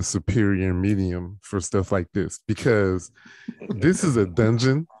are the superior medium for stuff like this, because this is a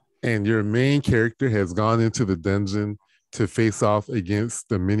dungeon and your main character has gone into the dungeon to face off against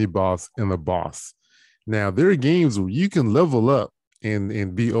the mini boss and the boss. Now, there are games where you can level up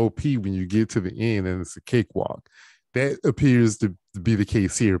and be OP when you get to the end and it's a cakewalk. That appears to be the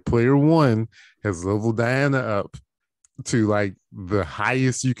case here. Player 1 has leveled Diana up to like the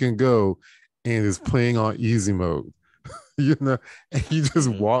highest you can go and is playing on easy mode. And you just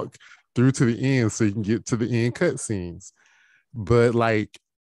walk through to the end so you can get to the end cutscenes. But like,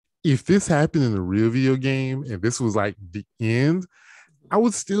 if this happened in a real video game and this was like the end, I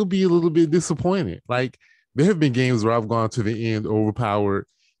would still be a little bit disappointed. Like, there have been games where I've gone to the end overpowered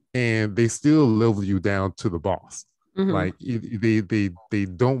and they still level you down to the boss. Mm-hmm. Like they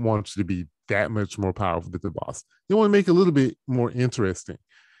don't want you to be that much more powerful than the boss. They want to make it a little bit more interesting.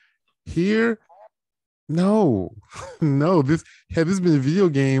 Here, no. Had this been a video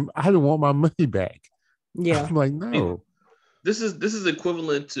game, I'd want my money back. Yeah. I'm like, no. This is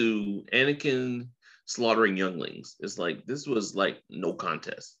equivalent to Anakin slaughtering younglings. It's like this was like no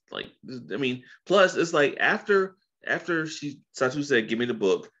contest. Like, I mean, plus it's like after Satu said, "Give me the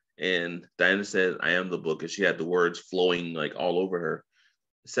book," and Diana said, "I am the book," and she had the words flowing like all over her.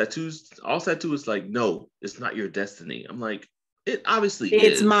 Satu is like, "No, it's not your destiny." I'm like, it obviously is.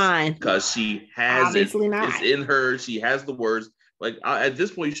 It's mine. Because she has obviously it. Not. It's in her. She has the words. Like, at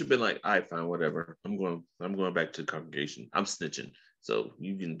this point, you should have been like, "All right, fine, whatever. I'm going back to the congregation. I'm snitching. So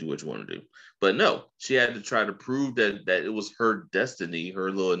you can do what you want to do." But no, she had to try to prove that it was her destiny,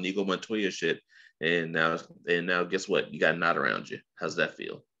 her little Inigo Montoya shit. And now guess what? You got a knot around you. How's that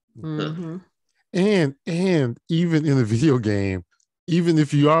feel? Mm-hmm. And even in a video game, even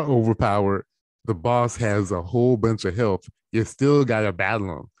if you are overpowered, the boss has a whole bunch of health. You still got to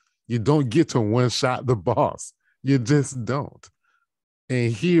battle him. You don't get to one-shot the boss. You just don't.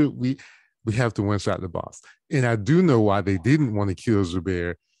 And here we have to one-shot the boss. And I do know why they didn't want to kill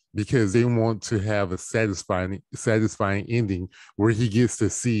Gerbert, because they want to have a satisfying ending where he gets to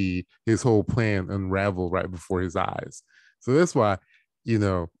see his whole plan unravel right before his eyes. So that's why,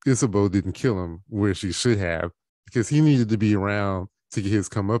 Ysabeau didn't kill him where she should have, because he needed to be around to get his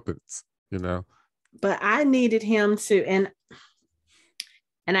comeuppance, But I needed him to, and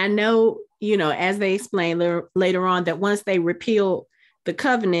I know, as they explain later on, that once they repeal the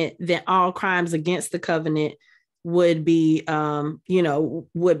covenant, then all crimes against the covenant would be,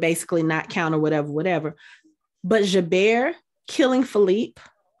 would basically not count or whatever. But Gerbert killing Philippe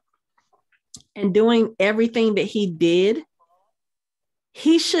and doing everything that he did,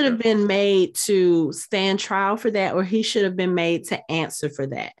 he should have been made to stand trial for that, or he should have been made to answer for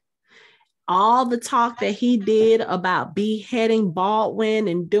that. All the talk that he did about beheading Baldwin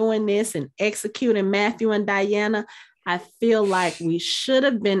and doing this and executing Matthew and Diana, I feel like we should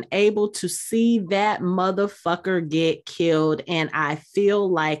have been able to see that motherfucker get killed. And I feel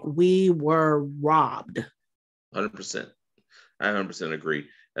like we were robbed. 100%. I 100% agree.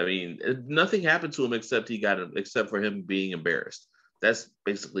 I mean, nothing happened to him except for him being embarrassed. That's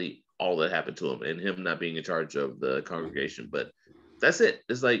basically all that happened to him, and him not being in charge of the congregation. But that's it.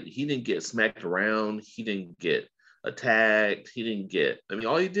 It's like he didn't get smacked around. He didn't get attacked.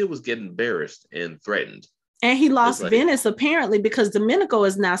 All he did was get embarrassed and threatened. And he lost Venice, apparently, because Domenico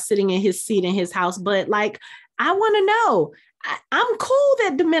is now sitting in his seat in his house. But I want to know, I'm cool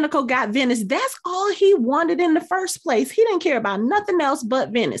that Domenico got Venice. That's all he wanted in the first place. He didn't care about nothing else but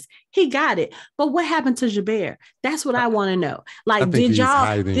Venice. He got it. But what happened to Gerbert? That's what I want to know. Did y'all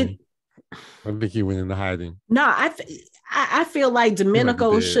hiding? I think he went into hiding. No, I feel like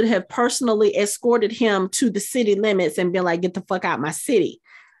Domenico should have personally escorted him to the city limits and been like, get the fuck out my city.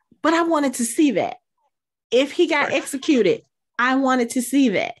 But I wanted to see that. If he got executed, I wanted to see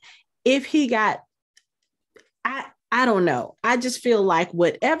that. If he got, I don't know. I just feel like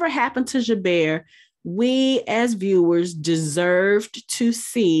whatever happened to Gerbert, we as viewers deserved to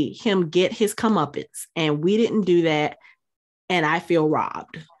see him get his comeuppance, and we didn't do that. And I feel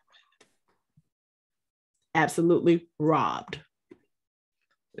robbed. Absolutely robbed.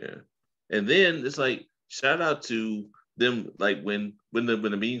 Yeah. And then it's like, shout out to them, like when the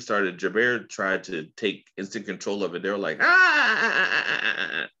meeting started, Gerbert tried to take instant control of it. They were like,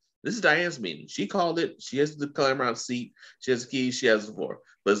 this is Diane's meeting. She called it. She has the Clermont seat. She has the keys. She has the floor.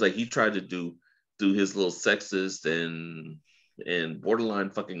 But it's like he tried to do his little sexist and borderline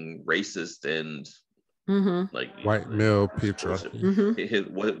fucking racist and white male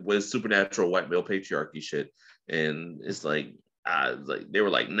patriarchy. What supernatural white male patriarchy shit. And it's like they were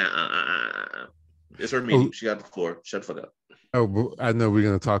like, nah. It's her meeting. She got the floor. Shut the fuck up. Oh, but I know we're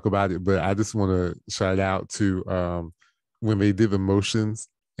gonna talk about it, but I just want to shout out to when they did the motions,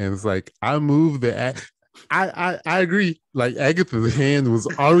 and it's like I moved the. I agree. Like Agatha's hand was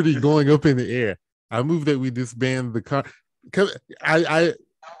already going up in the air. I moved that we disband the car.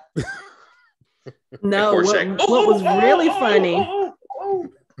 No, what was really funny?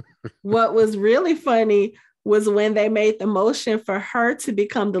 What was really funny was when they made the motion for her to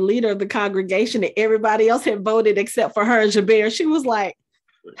become the leader of the congregation, and everybody else had voted except for her and Gerbert. She was like,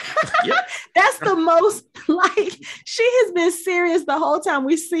 that's the most, she has been serious the whole time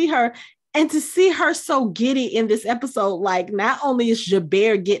we see her. And to see her so giddy in this episode, not only is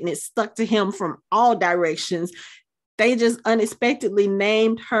Gerbert getting it stuck to him from all directions, they just unexpectedly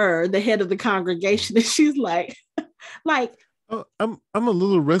named her the head of the congregation. And she's like, I'm a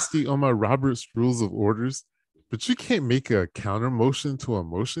little rusty on my Robert's Rules of Orders, but you can't make a counter motion to a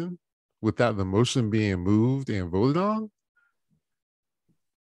motion without the motion being moved and voted on.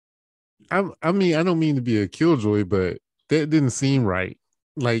 I mean, I don't mean to be a killjoy, but that didn't seem right.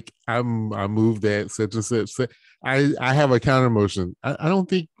 I moved that such and such. I have a counter motion. I don't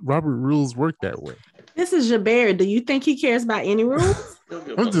think Robert rules work that way. This is Gerbert. Do you think he cares about any rules?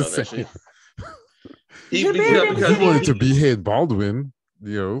 I'm just saying. He wanted to behead Baldwin.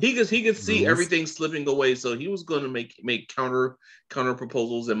 He could see everything slipping away, so he was going to make counter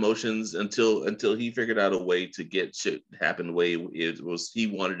proposals and motions until he figured out a way to get shit happen the way he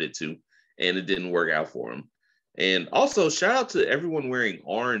wanted it to, and it didn't work out for him. And also, shout out to everyone wearing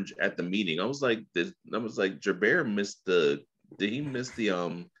orange at the meeting. I was like, Gerbert did he miss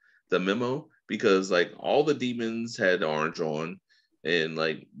the memo? Because all the demons had orange on, and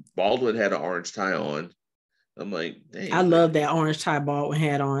Baldwin had an orange tie on. I'm like, dang. I love that orange tie Baldwin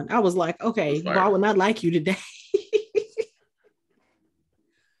had on. I was like, okay, Baldwin, I like you today.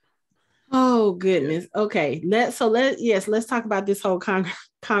 Oh goodness. Okay. Let's talk about this whole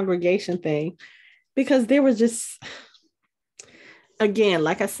congregation thing, because there was just, again,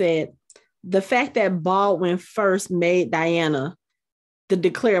 like I said, the fact that Baldwin first made Diana the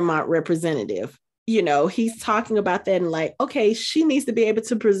Clermont representative. You know, he's talking about that and like, okay, she needs to be able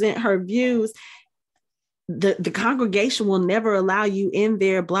to present her views. The congregation will never allow you in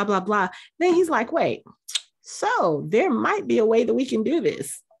there, blah, blah, blah. Then he's like, wait, so there might be a way that we can do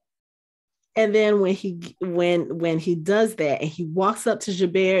this. And then when he does that and he walks up to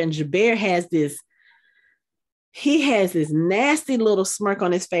Gerbert, and Gerbert has this nasty little smirk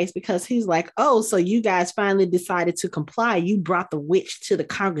on his face because he's like, oh, so you guys finally decided to comply. You brought the witch to the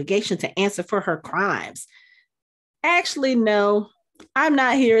congregation to answer for her crimes. Actually, no, I'm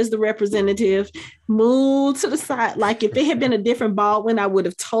not here as the representative. Move to the side. Like if it had been a different Baldwin, I would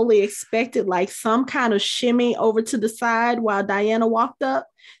have totally expected like some kind of shimmy over to the side while Diana walked up.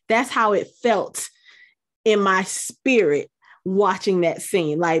 That's how it felt in my spirit watching that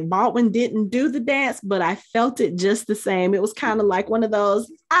scene. Like Baldwin didn't do the dance, but I felt it just the same. It was kind of like one of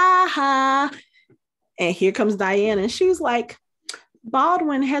those, aha. And here comes Diana. And she was like,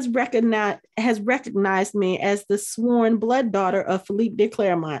 Baldwin has recognized me as the sworn blood daughter of Philippe de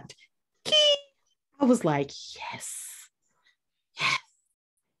Clermont. I was like, yes.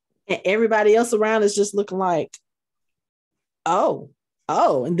 And everybody else around is just looking like, oh.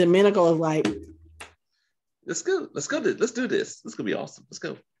 And Domenico is like, let's go. Let's do this. This is gonna be awesome. Let's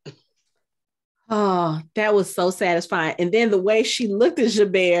go. Oh, that was so satisfying. And then the way she looked at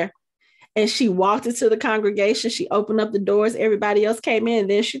Gerbert and she walked into the congregation, she opened up the doors, everybody else came in,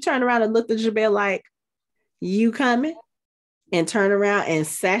 and then she turned around and looked at Gerbert like, you coming? And turned around and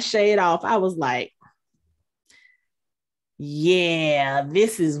sashayed off. I was like, yeah,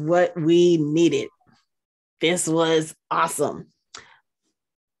 this is what we needed. This was awesome.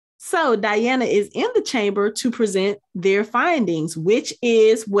 So Diana is in the chamber to present their findings, which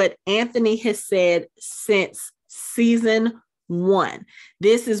is what Anthony has said since season 1.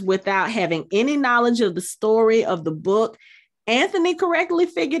 This is without having any knowledge of the story of the book. Anthony correctly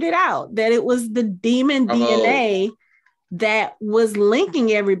figured it out, that it was the demon DNA that was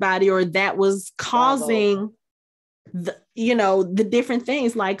linking everybody, or that was causing the different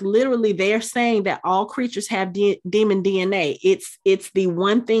things. Like literally they're saying that all creatures have demon DNA. It's the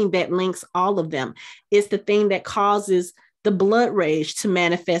one thing that links all of them. It's the thing that causes the blood rage to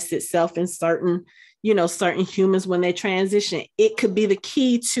manifest itself in certain humans when they transition. It could be the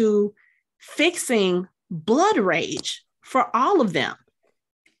key to fixing blood rage for all of them.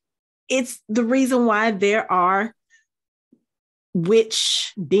 It's the reason why there are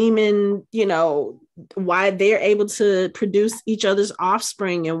witch, demon, why they're able to produce each other's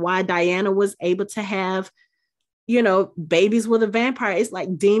offspring, and why Diana was able to have, babies with a vampire. It's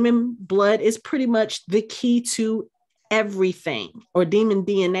like demon blood is pretty much the key to everything, or demon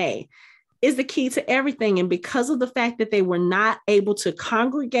DNA is the key to everything. And because of the fact that they were not able to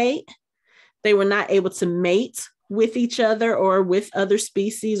congregate, they were not able to mate with each other or with other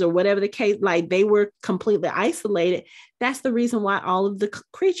species or whatever the case, like they were completely isolated. That's the reason why all of the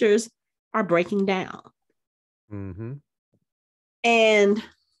creatures are breaking down. Mm-hmm. And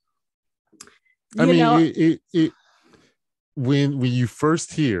when you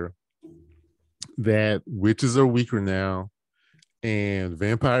first hear that witches are weaker now and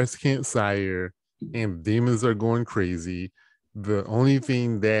vampires can't sire and demons are going crazy, the only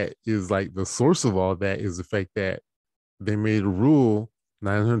thing that is like the source of all that is the fact that they made a rule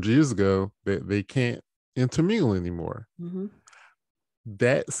 900 years ago that they can't intermingle anymore. Mm-hmm.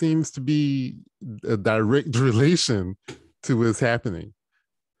 That seems to be a direct relation to what's happening.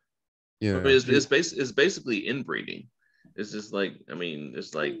 It's basically inbreeding. It's just like,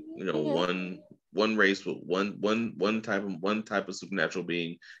 it's like, one race with one type of supernatural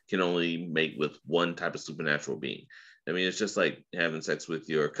being can only mate with one type of supernatural being. It's just like having sex with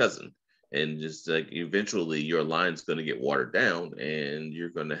your cousin, and just like eventually your line's going to get watered down and you're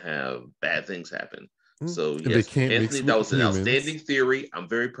going to have bad things happen. So yes, Anthony, that was an outstanding theory. I'm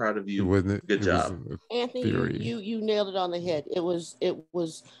very proud of you. Good job, Anthony. You nailed it on the head. It was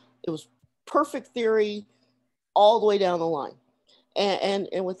perfect theory all the way down the line.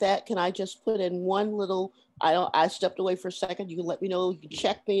 And with that, can I just put in one little? I stepped away for a second. You can let me know. You can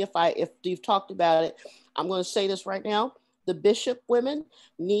check me if you've talked about it. I'm going to say this right now. The bishop women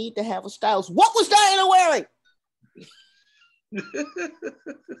need to have a stylist. What was Diana wearing?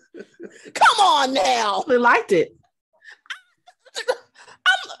 Come on now. They liked it.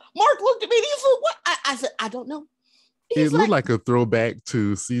 Mark looked at me and he said, what? I said, I don't know. It looked like a throwback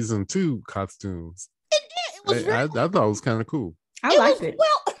to season 2 costumes. It did. It was I thought it was kind of cool. I liked it.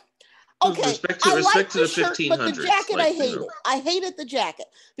 Well, okay. Respect to the shirt, 1500s. but the jacket I hated. I hated the jacket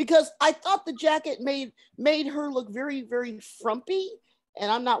because I thought the jacket made her look very, very frumpy.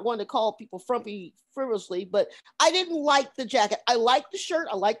 and I'm not one to call people frumpy frivolously, but I didn't like the jacket. I like the shirt,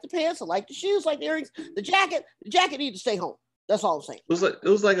 I like the pants, I like the shoes, like the earrings. The jacket needed to stay home. That's all I'm saying. It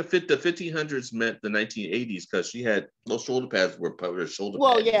was like the 1500s met the 1980s because she had those shoulder pads were shoulder pads.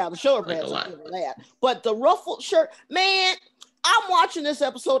 Well, yeah, the shoulder pads are that. But the ruffled shirt, man, I'm watching this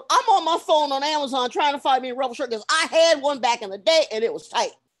episode. I'm on my phone on Amazon trying to find me a ruffled shirt because I had one back in the day and it was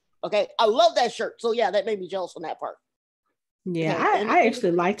tight. Okay, I love that shirt. So yeah, that made me jealous on that part. Yeah, okay. I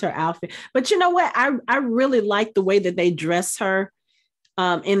actually liked her outfit. But you know what? I really liked the way that they dressed her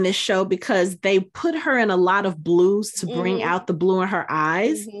in this show because they put her in a lot of blues to bring out the blue in her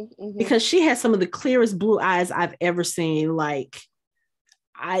eyes because she has some of the clearest blue eyes I've ever seen. Like,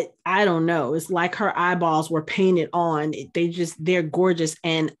 I don't know. It's like her eyeballs were painted on. They're gorgeous.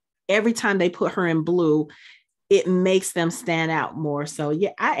 And every time they put her in blue, it makes them stand out more. So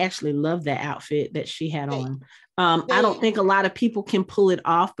yeah, I actually love that outfit that she had on. I don't think a lot of people can pull it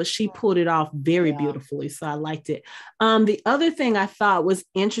off, but she pulled it off very beautifully. So I liked it. The other thing I thought was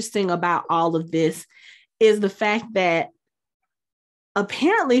interesting about all of this is the fact that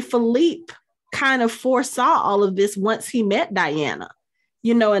apparently Philippe kind of foresaw all of this once he met Diana,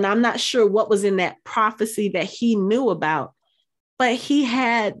 and I'm not sure what was in that prophecy that he knew about, but he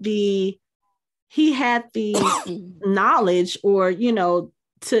had the knowledge or,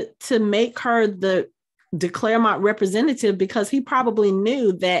 to make her the Clermont representative because he probably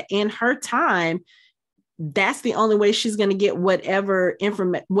knew that in her time, that's the only way she's going to get whatever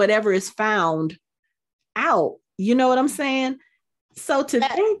is found out. You know what I'm saying? So to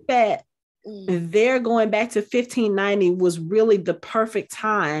think that they're going back to 1590 was really the perfect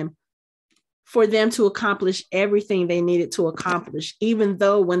time for them to accomplish everything they needed to accomplish, even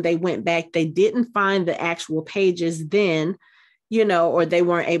though when they went back, they didn't find the actual pages then, or they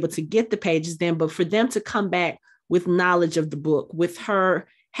weren't able to get the pages then, but for them to come back with knowledge of the book, with her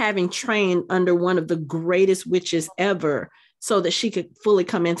having trained under one of the greatest witches ever so that she could fully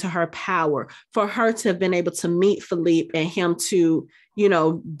come into her power, for her to have been able to meet Philippe and him to,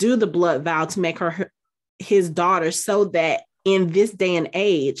 do the blood vow to make her his daughter so that in this day and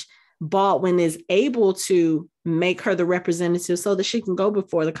age, Baldwin is able to make her the representative so that she can go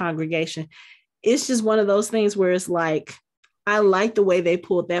before the congregation. It's just one of those things where it's like, I like the way they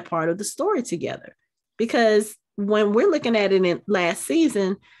pulled that part of the story together, because when we're looking at it in last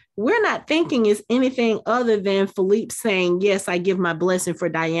season, we're not thinking it's anything other than Philippe saying, yes, I give my blessing for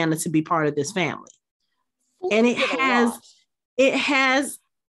Diana to be part of this family. And it has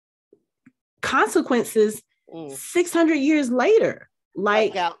consequences 600 years later.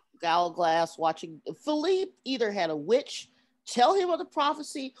 Like Galglass watching Philippe either had a witch tell him of the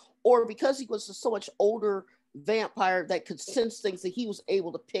prophecy, or because he was so much older vampire that could sense things, that he was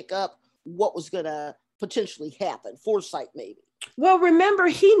able to pick up what was going to potentially happen. Foresight, maybe. Well, remember,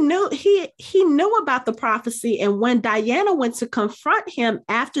 he knew about the prophecy, and when Diana went to confront him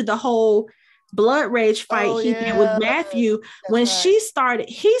after the whole blood rage fight he did with Matthew, when she started,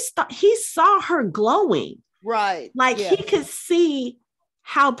 he saw her glowing. Right. Like he could see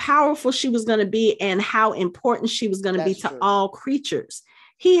how powerful she was going to be and how important she was going to be to all creatures.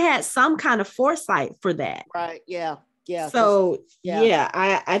 He had some kind of foresight for that. Right. Yeah. Yeah. So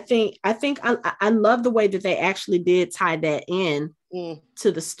I think I love the way that they actually did tie that in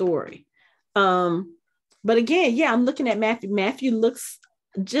to the story. But again, I'm looking at Matthew. Matthew looks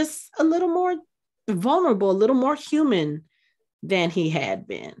just a little more vulnerable, a little more human than he had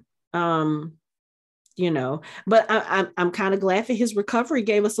been. But I'm kind of glad that his recovery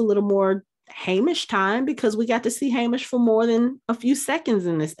gave us a little more Hamish time, because we got to see Hamish for more than a few seconds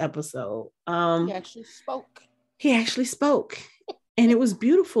in this episode. He actually spoke, and it was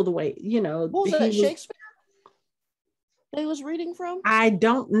beautiful the way, What was that, Shakespeare they was reading from? I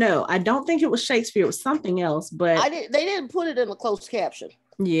don't know. I don't think it was Shakespeare. It was something else, but they didn't put it in a closed caption.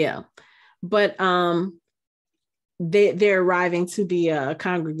 Yeah, but they're arriving to the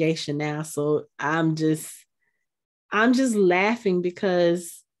congregation now, so I'm just laughing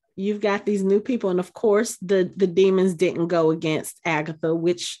because you've got these new people, and of course the demons didn't go against Agatha,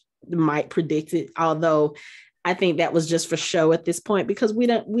 which might predict it, although I think that was just for show at this point, because we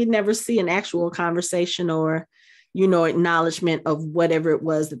never see an actual conversation or acknowledgement of whatever it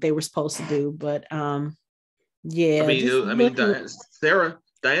was that they were supposed to do. But Diana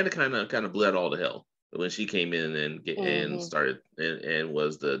kind of bled all to hell when she came in and started and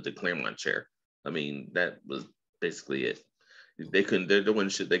was the Clermont chair. I mean, that was basically it. There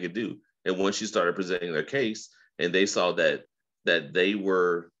wasn't shit they could do. And once she started presenting their case, and they saw that they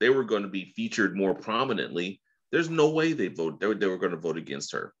were going to be featured more prominently There's no way they were going to vote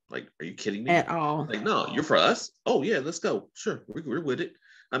against her. Like, are you kidding me? At all. Like, no, you're for us. Oh yeah, let's go. Sure, we're with it.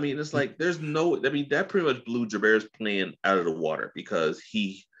 I mean, it's like there's no. I mean, that pretty much blew Gerbert's plan out of the water because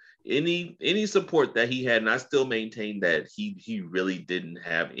any support that he had, and I still maintain that he really didn't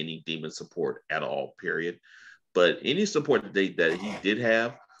have any demon support at all. Period. But any support that he did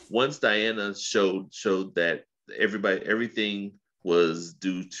have, once Diana showed that everything was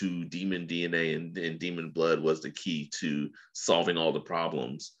due to demon DNA and demon blood was the key to solving all the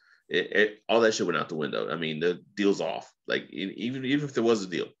problems. All that shit went out the window. I mean, the deal's off. Like even if there was a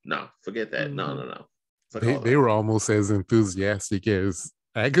deal, no, forget that. No. They were almost as enthusiastic as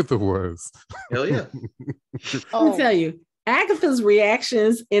Agatha was. Hell yeah. Let me tell you, Agatha's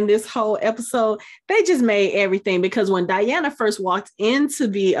reactions in this whole episode, they just made everything, because when Diana first walked into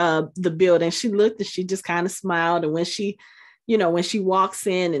the building, she looked and she just kind of smiled. And when she walks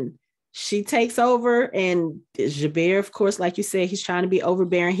in and she takes over, and Gerbert, of course, like you said, he's trying to be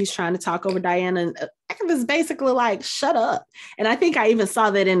overbearing. He's trying to talk over Diana. And Agatha's basically like, shut up. And I think I even saw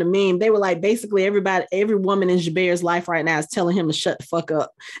that in the meme. They were like, basically every woman in Gerbert's life right now is telling him to shut the fuck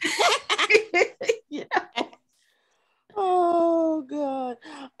up. Yeah. Oh God.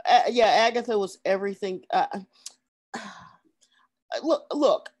 Yeah, Agatha was everything.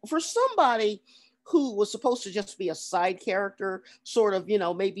 Look, for somebody who was supposed to just be a side character, sort of,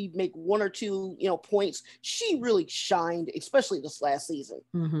 maybe make one or two, points, she really shined, especially this last season.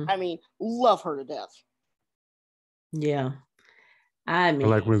 Mm-hmm. I mean, love her to death. Yeah. I mean, I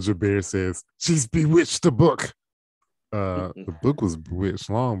like when Gerbert says, she's bewitched the book. The book was bewitched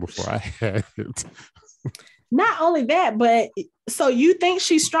long before I had it. Not only that, but so you think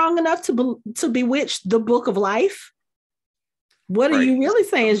she's strong enough to bewitch the book of life? What are you really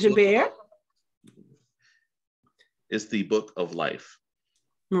saying, Gerbert? It's the book of life.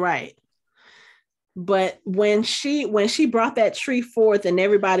 Right. But when she brought that tree forth and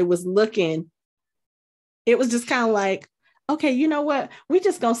everybody was looking, it was just kind of like, okay, you know what? We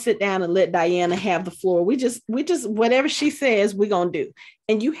just gonna sit down and let Diana have the floor. We just whatever she says, we're gonna do.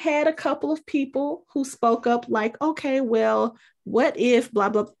 And you had a couple of people who spoke up like, okay, well, what if blah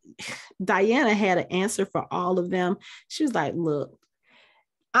blah. Diana had an answer for all of them. She was like, look,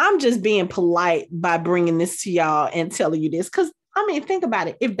 I'm just being polite by bringing this to y'all and telling you this. Because I mean, think about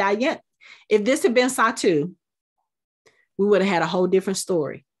it. If this had been Satu, we would have had a whole different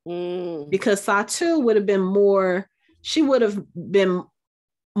story. Because Satu would have been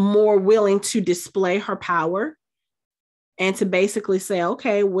more willing to display her power and to basically say,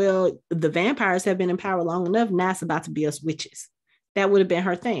 okay, well, the vampires have been in power long enough. Now it's about to be us witches. That would have been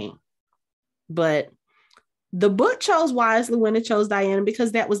her thing. But the book chose wisely when it chose Diana,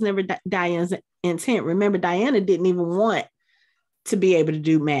 because that was never Diana's intent. Remember, Diana didn't even want to be able to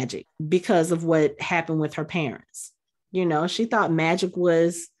do magic because of what happened with her parents. She thought magic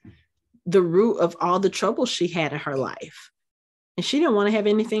was the root of all the trouble she had in her life. And she didn't want to have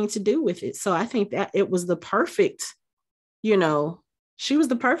anything to do with it. So I think that it was the perfect, she was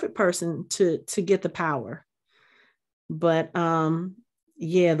the perfect person to get the power. But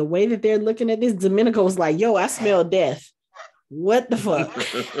yeah, the way that they're looking at this, Domenico was like, yo, I smell death. What the fuck?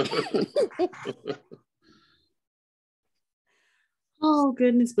 Oh,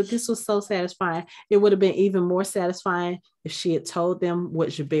 goodness. But this was so satisfying. It would have been even more satisfying if she had told them what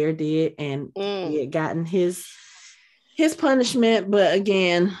Gerbert did and he had gotten his punishment. But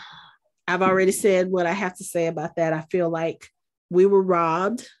again, I've already said what I have to say about that. I feel like we were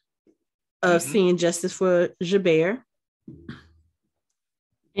robbed of seeing justice for Gerbert.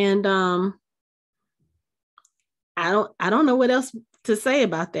 And I don't know what else to say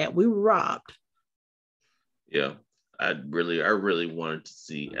about that. We were robbed. Yeah. I really wanted to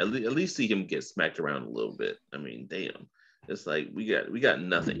see at least see him get smacked around a little bit. I mean, damn, it's like we got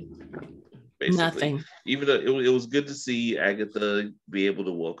nothing, basically. Nothing. Even though it was good to see Agatha be able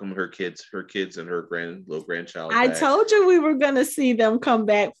to welcome her kids and her little grandchild. I told you we were gonna see them come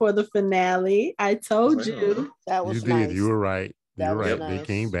back for the finale. I told you. That was you nice. did. You were right. You were right. Nice. They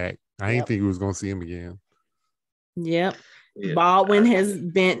came back. I didn't think we was gonna see him again. Yep. Yeah. Baldwin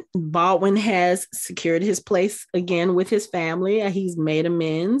has secured his place again with his family. He's made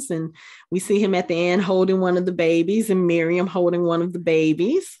amends, and we see him at the end holding one of the babies, and Miriam holding one of the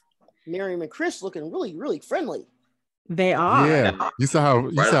babies. Miriam and Chris looking really, really friendly. They are. Yeah, you saw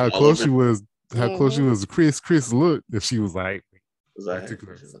how close she was. How close she was to Chris. Chris looked, and she was like,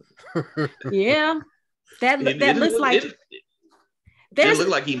 yeah, that looks like. It didn't look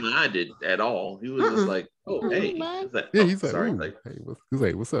like he minded at all. He was just like, "Oh, hey." He's like, sorry. He's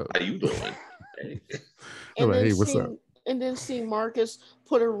like, "What's up? How you doing?" Hey. Hey, what's up? And then seeing Marcus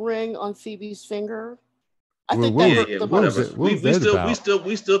put a ring on Phoebe's finger. I think what that was- hurt Yeah, the what was most. it? What was that about?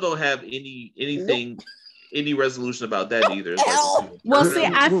 We still don't have anything, any resolution about that either. It's Hell. like, Well, see,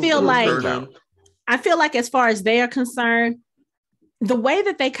 I feel like as far as they are concerned, the way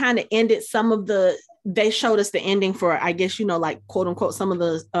that they kind of ended they showed us the ending for, I guess, like quote unquote, some of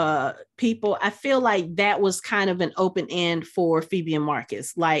the people. I feel like that was kind of an open end for Phoebe and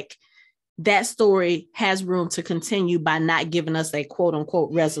Marcus. Like that story has room to continue by not giving us a quote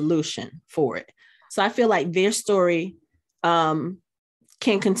unquote resolution for it. So I feel like their story can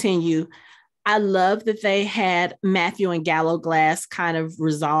continue. I love that they had Matthew and Gallowglass kind of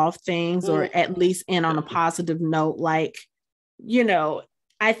resolve things, or at least end on a positive note. Like,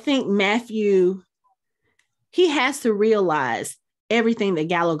 I think Matthew, he has to realize everything that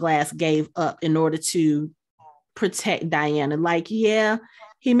Gallowglass gave up in order to protect Diana. Like, yeah,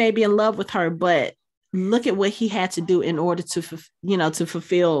 he may be in love with her, but look at what he had to do in order to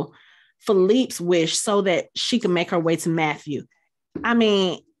fulfill Philippe's wish so that she can make her way to Matthew. I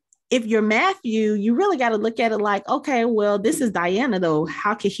mean, if you're Matthew, you really got to look at it like, okay, well, this is Diana, though.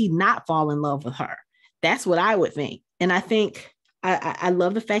 How could he not fall in love with her? That's what I would think. And I think I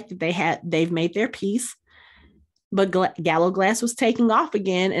love the fact that they've made their peace, but Gallowglass was taking off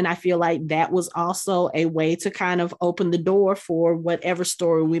again. And I feel like that was also a way to kind of open the door for whatever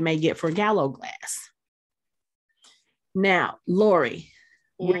story we may get for Gallowglass. Now, Lori,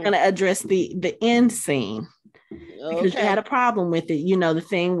 we're going to address the end scene. Because you had a problem with it, the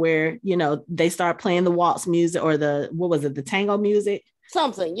thing where, they start playing the waltz music or the tango music?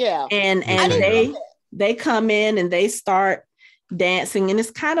 Something, yeah. And they come in and they start dancing, and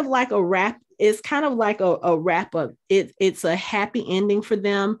it's kind of like a wrap. It's kind of like a wrap up. It's a happy ending for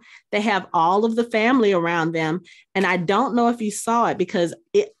them. They have all of the family around them. And I don't know if you saw it because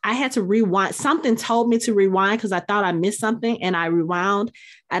I had to rewind. Something told me to rewind because I thought I missed something and I rewound.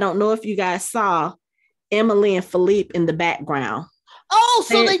 I don't know if you guys saw Emily and Philippe in the background. Oh,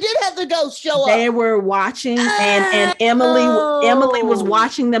 so they did have the ghost show up. They were watching, and Emily was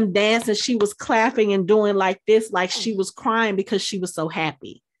watching them dance, and she was clapping and doing like this, like she was crying because she was so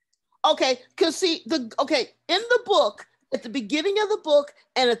happy. Okay, because see, in the book, at the beginning of the book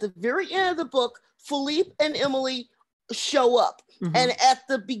and at the very end of the book, Philippe and Emily show up. Mm-hmm. And at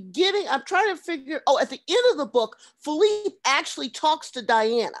the beginning, I'm trying to figure, at the end of the book, Philippe actually talks to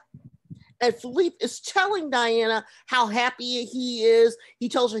Diana. And Philippe is telling Diana how happy he is. He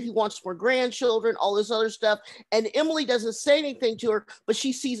tells her he wants more grandchildren, all this other stuff. And Emily doesn't say anything to her, but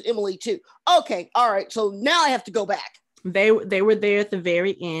she sees Emily too. Okay, all right. So now I have to go back. They were there at the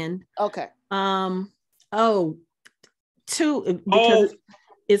very end. Okay. Because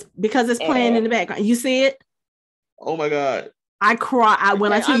it's playing in the background. You see it? Oh my God. I cry.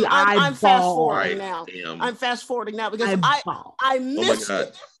 When I tell you, I'm fast forwarding now. I'm fast forwarding now because I missed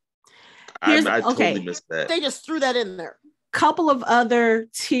it. I totally missed that. They just threw that in there. Couple of other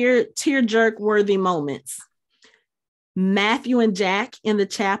tear jerk worthy moments. Matthew and Jack in the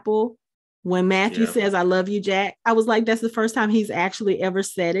chapel. When Matthew says, "I love you, Jack," I was like, that's the first time he's actually ever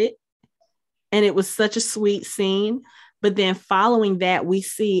said it. And it was such a sweet scene. But then following that, we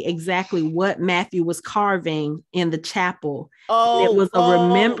see exactly what Matthew was carving in the chapel. It was a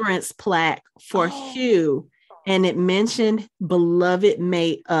remembrance plaque for Hugh. And it mentioned beloved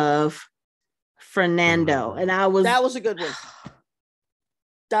mate of Fernando. And that was a good one.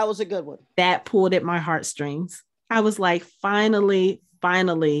 That was a good one. That pulled at my heartstrings. I was like, finally,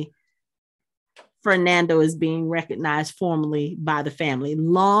 Fernando is being recognized formally by the family.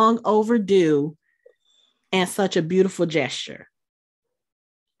 Long overdue and such a beautiful gesture.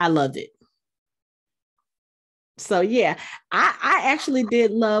 I loved it. So yeah, I actually did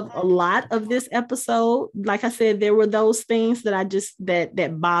love a lot of this episode. Like I said, there were those things that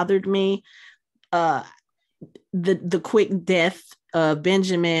that bothered me. The quick death of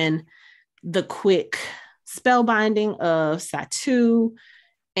Benjamin, the quick spellbinding of Satu,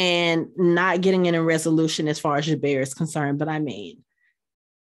 and not getting in a resolution as far as Gerbert is concerned. But I mean,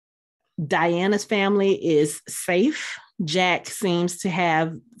 Diana's family is safe. Jack seems to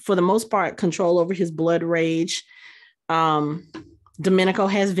have, for the most part, control over his blood rage. Domenico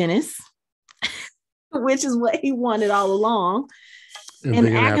has Venice, which is what he wanted all along. And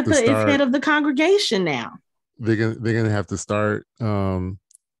Agatha is head of the congregation now. They're gonna have to start going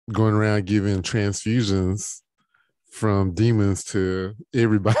around giving transfusions from demons to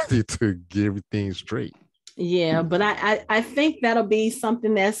everybody to get everything straight. Yeah, but I think that'll be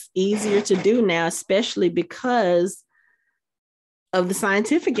something that's easier to do now, especially because of the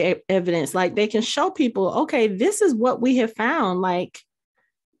scientific evidence. Like, they can show people, okay, this is what we have found. Like,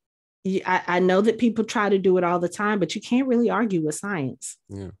 I know that people try to do it all the time, but you can't really argue with science.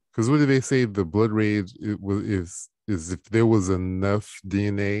 Yeah. Because what do they say? The blood rage is if there was enough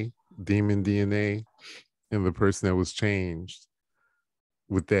DNA, demon DNA, in the person that was changed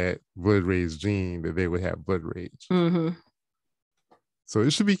with that blood rage gene, that they would have blood rage. Mm-hmm. So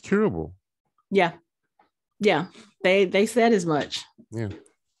it should be curable. Yeah. Yeah. They said as much. Yeah.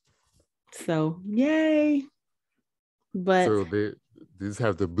 So yay. But so they just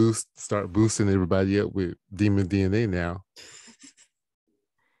have to start boosting everybody up with demon DNA now.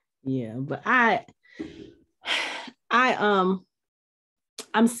 Yeah, but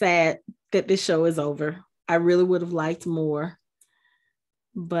I'm sad that this show is over. I really would have liked more.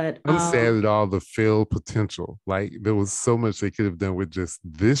 But I'm sad at all the failed potential. Like there was so much they could have done with just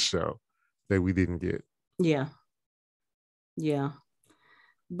this show that we didn't get. Yeah. Yeah.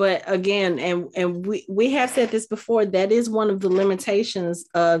 But again, and we have said this before, that is one of the limitations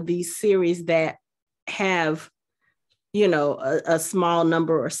of these series that have, you know, a small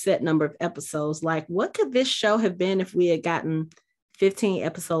number or set number of episodes. Like, what could this show have been if we had gotten 15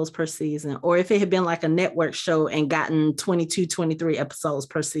 episodes per season, or if it had been like a network show and gotten 22, 23 episodes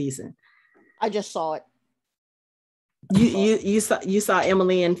per season? I just saw it. You saw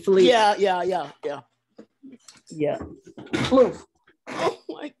Emily and Philippe. Yeah. Oof. Oh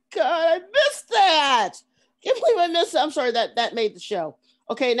my God, I missed that. Can't believe I missed it. I'm sorry that made the show.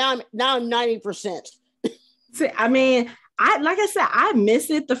 Okay, now I'm 90%. See, I mean, I missed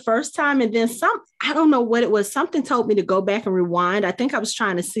it the first time, and then I don't know what it was. Something told me to go back and rewind. I think I was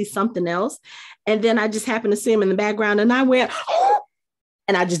trying to see something else. And then I just happened to see him in the background, and I went, oh,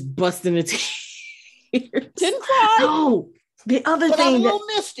 and I just busted into tears. Didn't cry. No. The other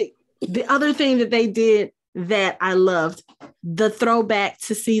thing that they did that I loved, the throwback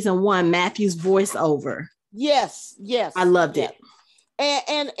to season 1, Matthew's voiceover. Yes. I loved it.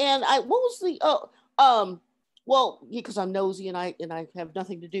 And I what was the well, because I'm nosy and I have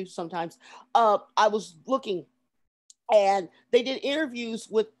nothing to do sometimes. I was looking, and they did interviews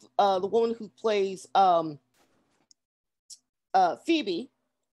with the woman who plays Phoebe,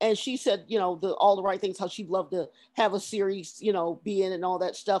 and she said, you know, all the right things, how she'd love to have a series, you know, be in and all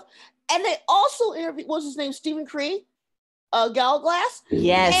that stuff. And they also interviewed, what's his name, Stephen Cree, Galglass.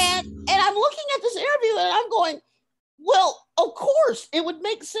 Yes. And I'm looking at this interview and I'm going, well, of course, it would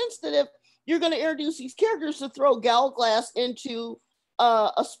make sense that if you're going to introduce these characters, to throw Galglass into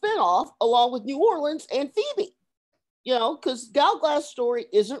a spinoff along with New Orleans and Phoebe, you know, because Galglass' story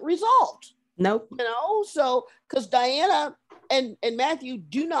isn't resolved. Nope. You know, so because Diana and Matthew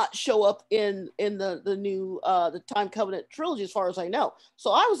do not show up in the new the Time Covenant trilogy, as far as I know.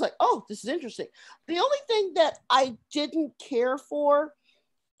 So I was like, oh, this is interesting. The only thing that I didn't care for,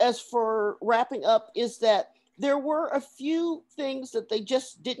 as for wrapping up, is that there were a few things that they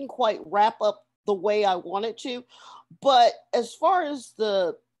just didn't quite wrap up the way I wanted to. But as far as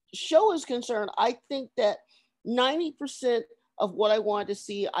the show is concerned, I think that 90% of what I wanted to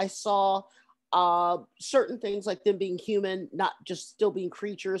see, I saw. Certain things like them being human, not just still being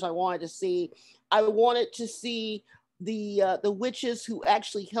creatures. I wanted to see the witches who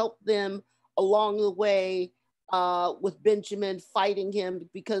actually helped them along the way with Benjamin fighting him,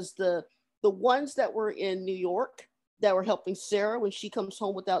 because the ones that were in New York that were helping Sarah when she comes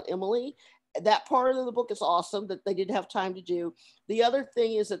home without Emily, that part of the book is awesome that they didn't have time to do. The other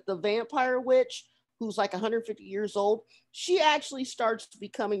thing is that the vampire witch, who's like 150 years old, she actually starts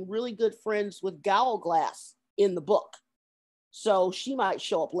becoming really good friends with Galglass in the book. So she might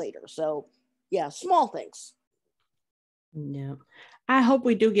show up later. So yeah, small things. Yeah. I hope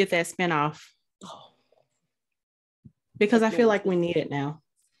we do get that spinoff. Because I feel like we need it now.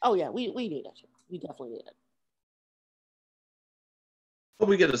 Oh yeah, we need it. We definitely need it.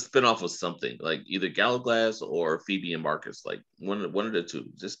 We get a spinoff of something, like either Galglass or Phoebe and Marcus, like one of the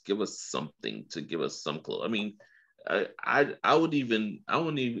two. Just give us something to give us some clue. I mean, I wouldn't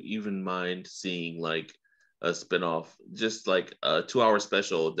even mind seeing like a spinoff, just like a 2-hour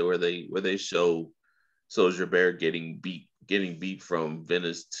special where they show Gerbert getting beat from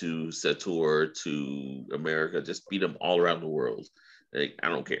Venice to Satu to America, just beat them all around the world. Like, I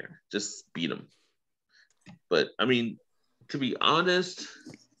don't care, just beat them. But I mean, to be honest,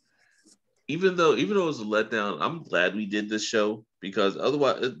 even though it was a letdown, I'm glad we did this show, because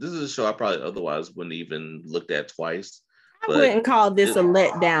otherwise, this is a show I probably otherwise wouldn't even looked at twice. I wouldn't call this a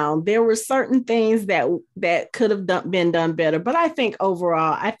letdown. There were certain things that could have been done better, but I think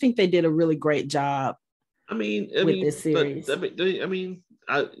overall, I think they did a really great job. This series. I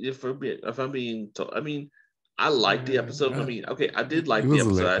liked the episode. I did like the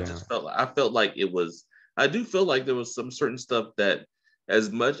episode. I felt like it was. I do feel like there was some certain stuff that,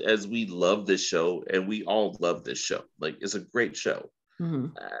 as much as we love this show, and we all love this show, like it's a great show.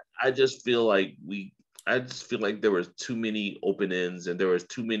 I just feel like there was too many open ends and there was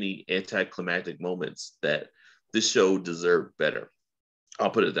too many anticlimactic moments that this show deserved better. I'll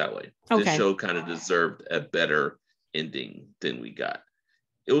put it that way. Okay. This show kind of deserved a better ending than we got.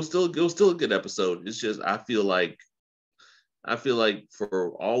 It was still a good episode. It's just I feel like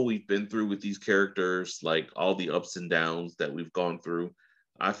for all we've been through with these characters, like all the ups and downs that we've gone through,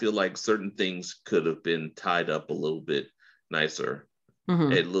 I feel like certain things could have been tied up a little bit nicer, a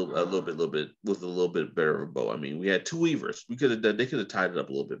little bit with a little bit better of a bow. I mean, we had two weavers. They could have tied it up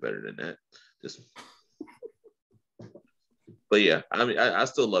a little bit better than that. But yeah, I mean, I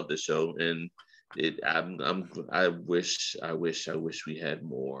still love this show, and I wish we had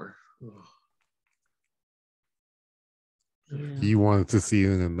more. You wanted to see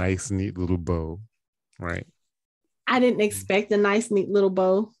it in a nice, neat little bow, right? I didn't expect a nice, neat little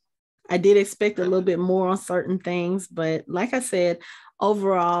bow. I did expect a little bit more on certain things, but like I said,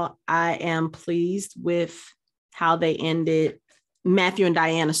 overall, I am pleased with how they ended Matthew and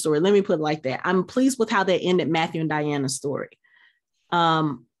Diana's story. Let me put it like that. I'm pleased with how they ended Matthew and Diana's story.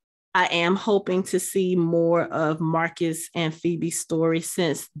 I am hoping to see more of Marcus and Phoebe's story,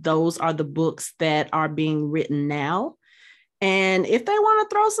 since those are the books that are being written now. And if they want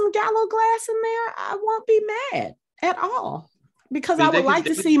to throw some Gallo Glass in there, I won't be mad at all, because I would like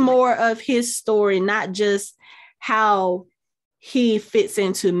to see more of his story, not just how he fits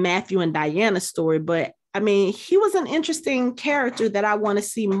into Matthew and Diana's story, but I mean, he was an interesting character that I want to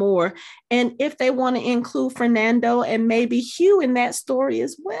see more. And if they want to include Fernando and maybe Hugh in that story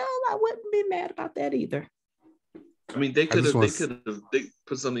as well, I wouldn't be mad about that either. I mean, they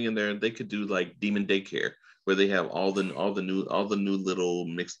put something in there, and they could do like Demon Daycare, where they have all the new little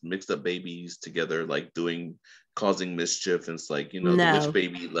mixed up babies together, like causing mischief. And it's like, the witch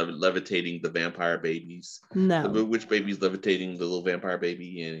baby levitating the vampire babies. The witch baby's levitating the little vampire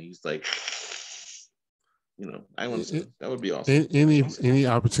baby, and he's like, I want to. That would be awesome. Any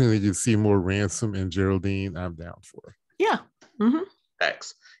opportunity to see more Ransom and Geraldine, I'm down for. Yeah. Mm-hmm.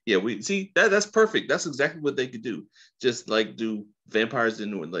 Facts. Yeah, we see that's perfect. That's exactly what they could do. Just like do vampires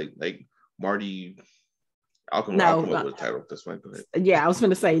in like Marty. Alchemist was titled. That's fine. Go ahead. Yeah, I was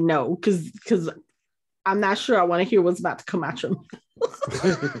going to say no, because I'm not sure I want to hear what's about to come out your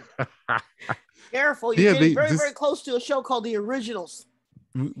mouth. Careful, you're getting very, very close to a show called The Originals.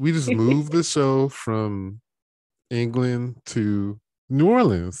 We just moved the show from England to New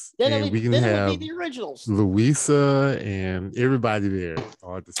Orleans, and we can have The Originals, Louisa and everybody there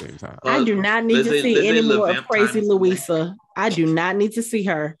all at the same time. I do not need to see any more of crazy Louisa. I do not need to see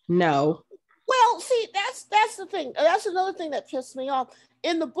her. No. Well, see, that's the thing. That's another thing that pissed me off.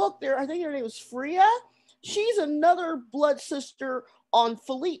 In the book there, I think her name was Freya. She's another blood sister on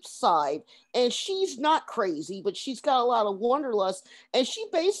Philippe's side, and she's not crazy, but she's got a lot of wanderlust, and she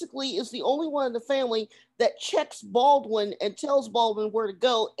basically is the only one in the family that checks Baldwin and tells Baldwin where to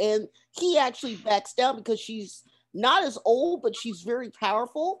go, and he actually backs down because she's not as old, but she's very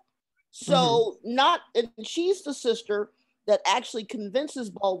powerful. So and she's the sister that actually convinces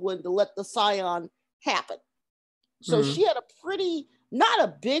Baldwin to let the scion happen. So she had not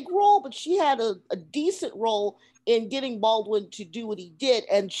a big role, but she had a decent role in getting Baldwin to do what he did,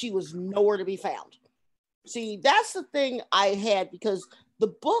 and she was nowhere to be found. See, that's the thing I had, because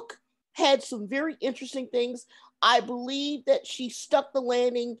the book had some very interesting things. I believe that she stuck the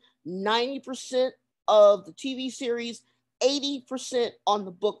landing 90% of the TV series, 80% on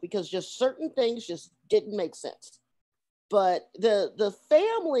the book, because just certain things just didn't make sense. But the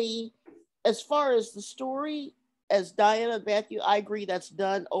family, as far as the story, as Diana and Matthew, I agree that's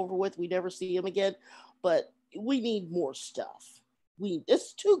done, over with. We never see him again. But we need more stuff.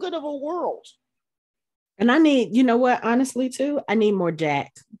 It's too good of a world. And I need, you know what, honestly, too, I need more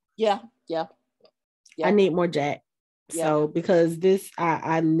Jack. Yeah. I need more Jack. Yeah. So, because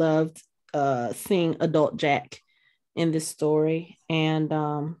I loved seeing adult Jack in this story. And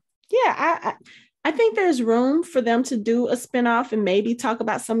I think there's room for them to do a spinoff and maybe talk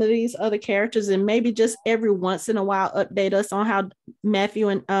about some of these other characters, and maybe just every once in a while update us on how Matthew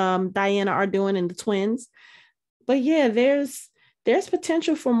and Diana are doing in the twins. But yeah, there's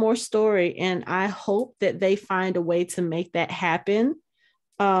potential for more story, and I hope that they find a way to make that happen,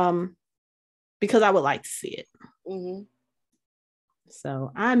 because I would like to see it. Mm-hmm.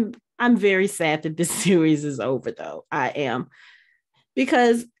 So I'm very sad that this series is over, though. I am,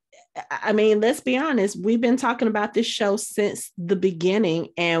 because I mean, let's be honest, we've been talking about this show since the beginning,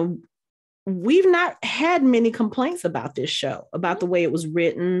 and we've not had many complaints about this show, about the way it was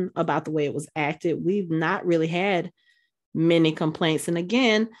written, about the way it was acted. We've not really had many complaints. And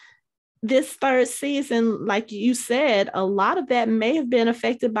again, this third season, like you said, a lot of that may have been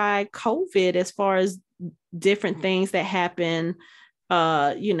affected by COVID as far as different things that happen,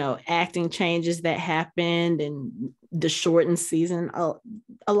 acting changes that happened and the shortened season. A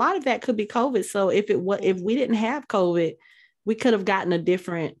lot of that could be COVID. So if we didn't have COVID, we could have gotten a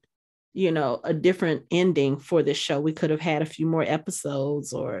different ending for this show. We could have had a few more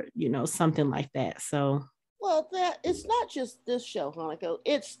episodes or, something like that. So. Well, that it's not just this show, Hanako.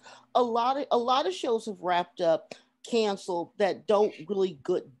 It's a lot of shows have wrapped up, canceled that don't really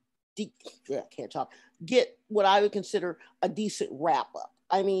get what I would consider a decent wrap up.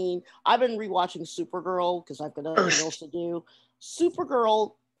 I mean, I've been rewatching Supergirl because I've got nothing else to do.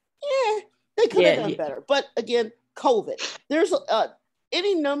 Supergirl, they could have done better. But again, COVID. There's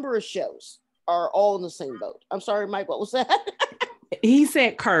any number of shows are all in the same boat. I'm sorry, Mike. What was that? He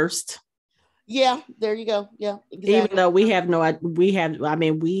said cursed. Yeah, there you go. Yeah, exactly. Even though we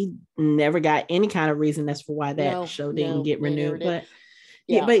never got any kind of reason as for why that show didn't get renewed. But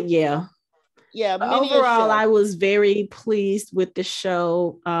yeah. Overall, I was very pleased with the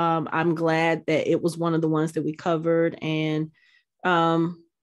show. I'm glad that it was one of the ones that we covered, and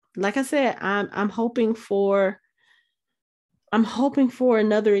like I said, I'm hoping for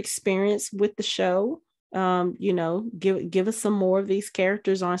another experience with the show. Give us some more of these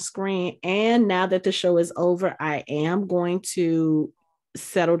characters on screen. And now that the show is over, I am going to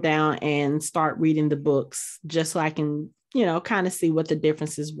settle down and start reading the books just so I can, kind of see what the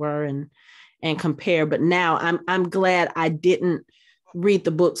differences were and compare. But now I'm glad I didn't read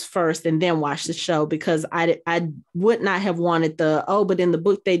the books first and then watch the show, because I would not have wanted but in the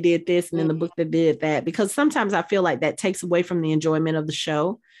book they did this and in the book they did that, because sometimes I feel like that takes away from the enjoyment of the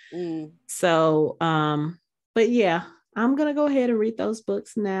show. So, but yeah, I'm going to go ahead and read those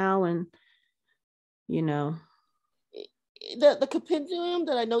books now. And, the compendium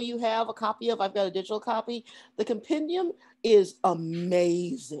that I know you have a copy of, I've got a digital copy. The compendium is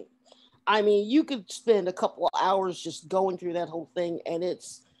amazing. I mean, you could spend a couple of hours just going through that whole thing, and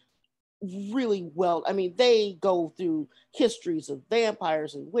it's really well. I mean, they go through histories of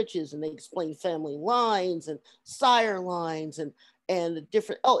vampires and witches, and they explain family lines and sire lines and the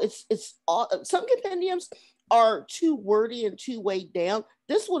different. It's all, some compendiums are too wordy and too weighed down.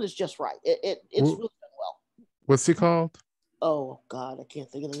 This one is just right. It's really done well. What's it called? Oh God, I can't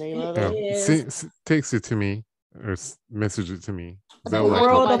think of the name of it. Takes it to me or message it to me. The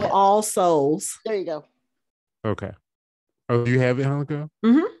World of All Souls. There you go. Okay. Oh, you have it, Hanako?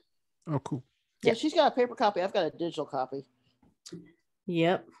 Mm-hmm. Oh, cool. Yeah, she's got a paper copy. I've got a digital copy.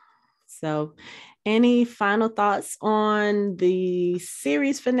 Yep. So, any final thoughts on the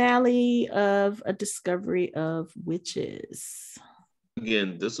series finale of A Discovery of Witches?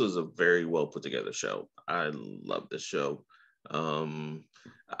 Again, this was a very well put together show. I love this show. I'm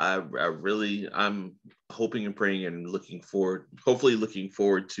hoping and praying and hopefully looking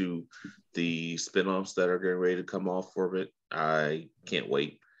forward to the spinoffs that are getting ready to come off for it. I can't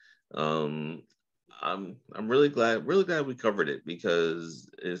wait. I'm really glad we covered it, because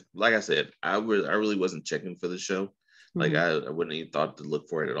it's, like I said, I really wasn't checking for the show. Like I wouldn't even thought to look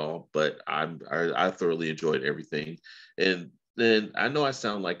for it at all, but I thoroughly enjoyed everything. And then I know I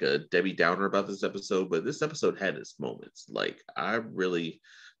sound like a Debbie Downer about this episode, but this episode had its moments. Like I really,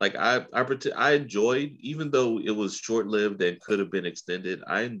 I enjoyed, even though it was short-lived and could have been extended.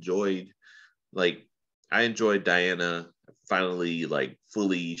 I enjoyed Diana finally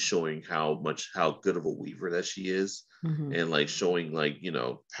fully showing how good of a weaver that she is, and showing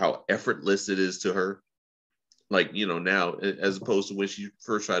how effortless it is to her. Now, as opposed to when she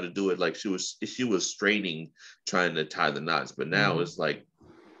first tried to do it, she was straining trying to tie the knots, but now it's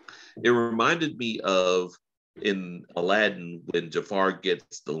it reminded me of in Aladdin when Jafar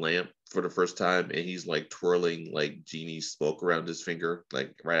gets the lamp for the first time and he's twirling genie smoke around his finger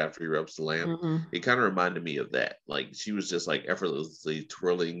right after he rubs the lamp. It kind of reminded me of that. She was just effortlessly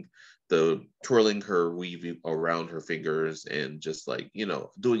twirling her weave around her fingers and just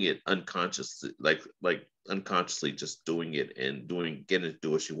doing it unconsciously, unconsciously just doing it and getting to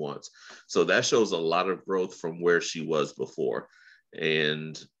do what she wants. So that shows a lot of growth from where she was before.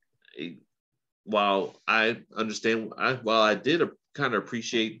 And while I did kind of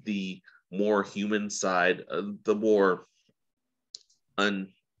appreciate the more human side, the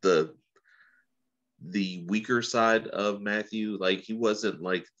weaker side of Matthew, he wasn't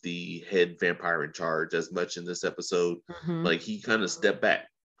the head vampire in charge as much in this episode. He kind of stepped back,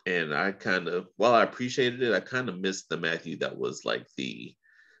 and while I appreciated it, I kind of missed the Matthew that was the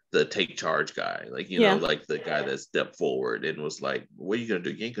take charge guy, the guy that stepped forward and was what are you gonna do?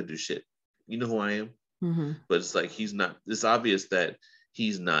 You ain't gonna do shit. You know who I am. But it's he's not. It's obvious that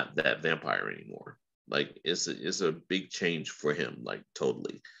he's not that vampire anymore. Like it's a big change for him, like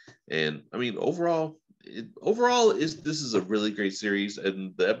totally. And I mean, overall, this is a really great series,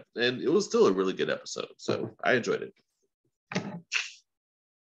 and it was still a really good episode. So I enjoyed it.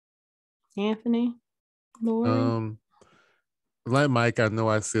 Anthony, Lori? Like Mike, I know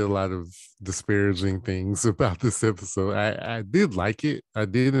I said a lot of disparaging things about this episode. I did like it. I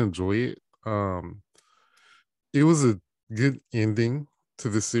did enjoy it. It was a good ending to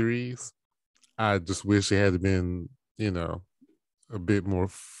the series. I just wish it had been, a bit more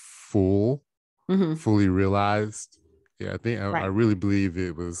fully realized. Yeah, I think I really believe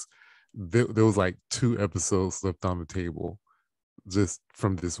it was there was like 2 episodes left on the table just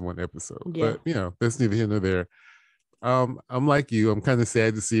from this one episode. Yeah. But that's neither here nor there. I'm like you. I'm kind of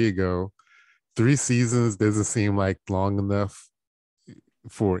sad to see it go. 3 seasons doesn't seem like long enough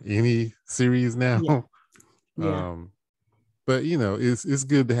for any series now. Yeah. Yeah. But it's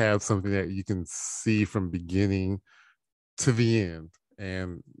good to have something that you can see from beginning to the end,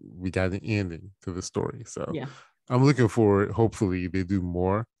 and we got an ending to the story. So yeah, I'm looking forward. Hopefully, they do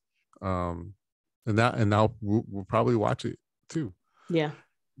more. And we'll probably watch it too. Yeah.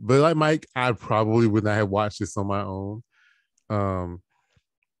 But like Mike, I probably would not have watched this on my own.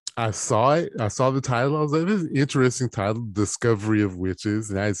 I saw it. I saw the title. I was like, this is an interesting title, Discovery of Witches.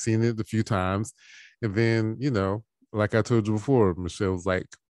 And I had seen it a few times. And then, like I told you before, Michelle was like,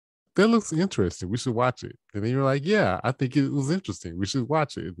 that looks interesting. We should watch it. And then you're like, yeah, I think it was interesting. We should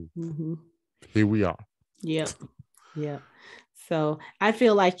watch it. And here we are. Yep. Yeah. So I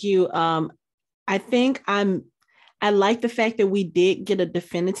feel like you, I think I like the fact that we did get a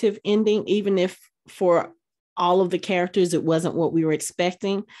definitive ending, even if for all of the characters, it wasn't what we were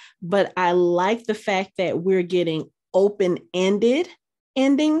expecting. But I like the fact that we're getting open-ended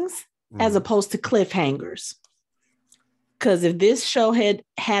endings as opposed to cliffhangers. Because if this show had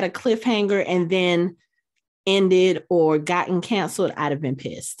a cliffhanger and then ended or gotten canceled, I'd have been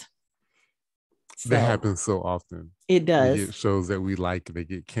pissed. That happens so often. It does. We get shows that we like, they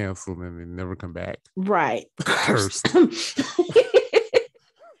get canceled and they never come back. Right. Cursed.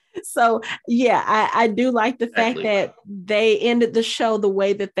 So yeah, I do like the fact that they ended the show the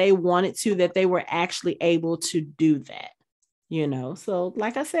way that they wanted to, that they were actually able to do that. So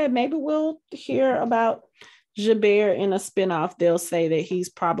like I said, maybe we'll hear about Gerbert in a spinoff. They'll say that he's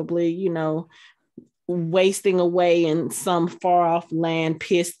probably, wasting away in some far off land,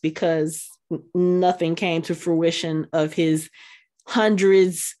 pissed because nothing came to fruition of his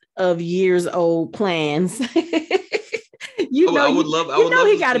hundreds of years old plans. He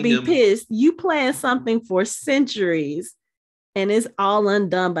got to be pissed. You plan something for centuries and it's all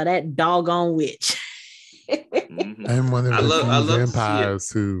undone by that doggone witch. I'm one of the vampires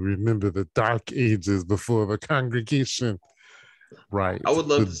who remember the dark ages before the congregation. Right. I would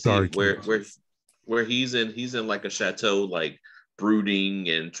love to see where he's in like a chateau, like brooding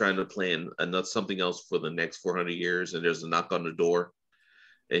and trying to plan something else for the next 400 years. And there's a knock on the door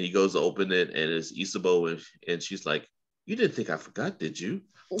and he goes to open it and it's Ysabeau and she's like, "You didn't think I forgot, did you?"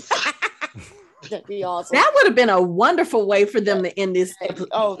 That'd be awesome. That would have been a wonderful way for them to end this episode.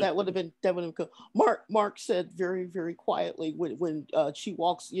 Oh, that would have been cool. Mark said very, very quietly when she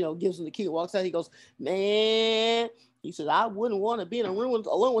walks, gives him the key, walks out, he goes, "Man," he said, "I wouldn't want to be in a room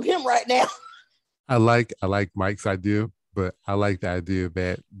alone with him right now." I like Mike's idea, but I like the idea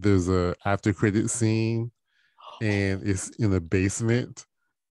that there's a after credit scene and it's in a basement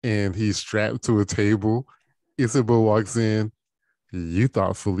and he's strapped to a table. Ysabeau walks in. You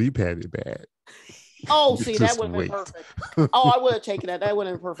thought Philippe had it bad. Oh, see, that would have been perfect. Oh, I would have taken that. That would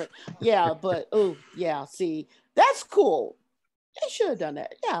have been perfect. Yeah, but see, that's cool. They should have done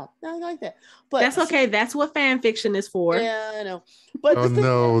that. Yeah, I like that. But that's okay. That's what fan fiction is for. Yeah, I know. But oh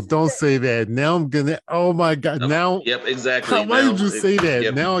no, don't say that. Now I'm gonna. Oh my god. Now. Yep, exactly. Why did you say that?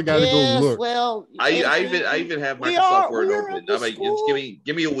 Yep. Now I gotta go look. Well, I even have Microsoft Word open. I'm like,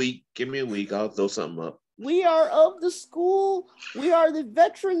 give me a week. Give me a week. I'll throw something up. We are of the school. We are the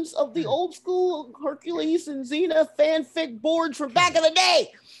veterans of the old school Hercules and Xena fanfic boards from back in the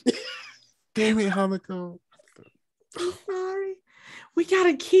day. Damn it, Hanako. I'm sorry. We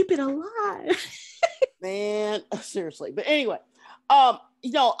gotta keep it alive. Man, seriously. But anyway,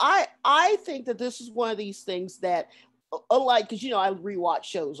 I think that this is one of these things that, unlike, because I rewatch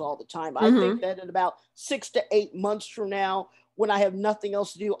shows all the time. I think that in about 6 to 8 months from now, when I have nothing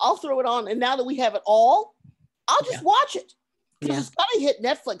else to do, I'll throw it on. And now that we have it all, I'll just watch it. Because it's got to hit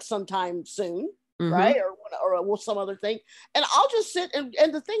Netflix sometime soon, right? Or some other thing. And I'll just sit. And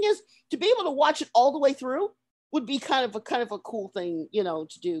the thing is, to be able to watch it all the way through would be kind of a cool thing,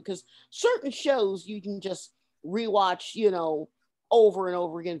 to do. Because certain shows you can just rewatch, over and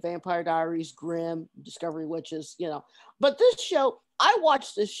over again. Vampire Diaries, Grimm, Discovery Witches, you know. But this show, I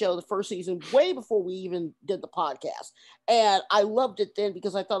watched this show, the first season, way before we even did the podcast. And I loved it then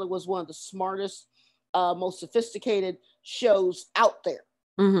because I thought it was one of the smartest, most sophisticated shows out there.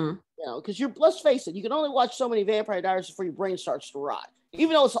 Mm-hmm. You know, because let's face it, you can only watch so many Vampire Diaries before your brain starts to rot,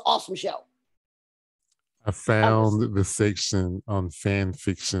 even though it's an awesome show. I found the section on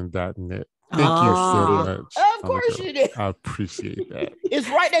fanfiction.net. Thank you so much. Of course you did. I appreciate that. It's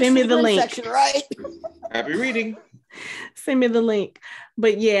right next Send me to the the link section, right? Happy reading. Send me the link.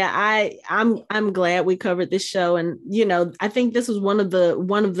 But yeah, I'm glad we covered this show. And you know, I think this was one of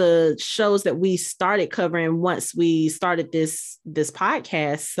the shows that we started covering once we started this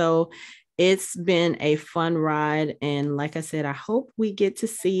podcast. So it's been a fun ride. And like I said, I hope we get to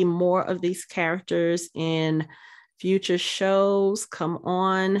see more of these characters in future shows. Come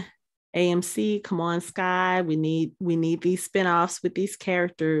on, AMC, come on, Sky. We need these spinoffs with these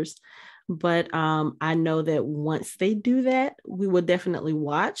characters. But I know that once they do that, we will definitely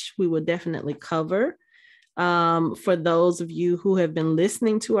watch. We will definitely cover. For those of you who have been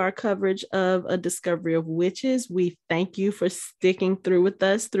listening to our coverage of A Discovery of Witches, we thank you for sticking through with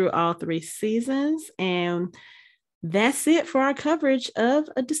us through all 3 seasons. And that's it for our coverage of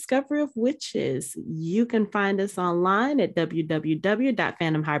A Discovery of Witches. You can find us online at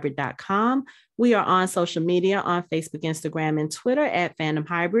www.fandomhybrid.com. We are on social media on Facebook, Instagram, and Twitter at Fandom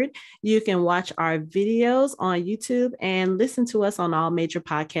Hybrid. You can watch our videos on YouTube and listen to us on all major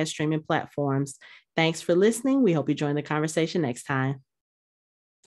podcast streaming platforms. Thanks for listening. We hope you join the conversation next time.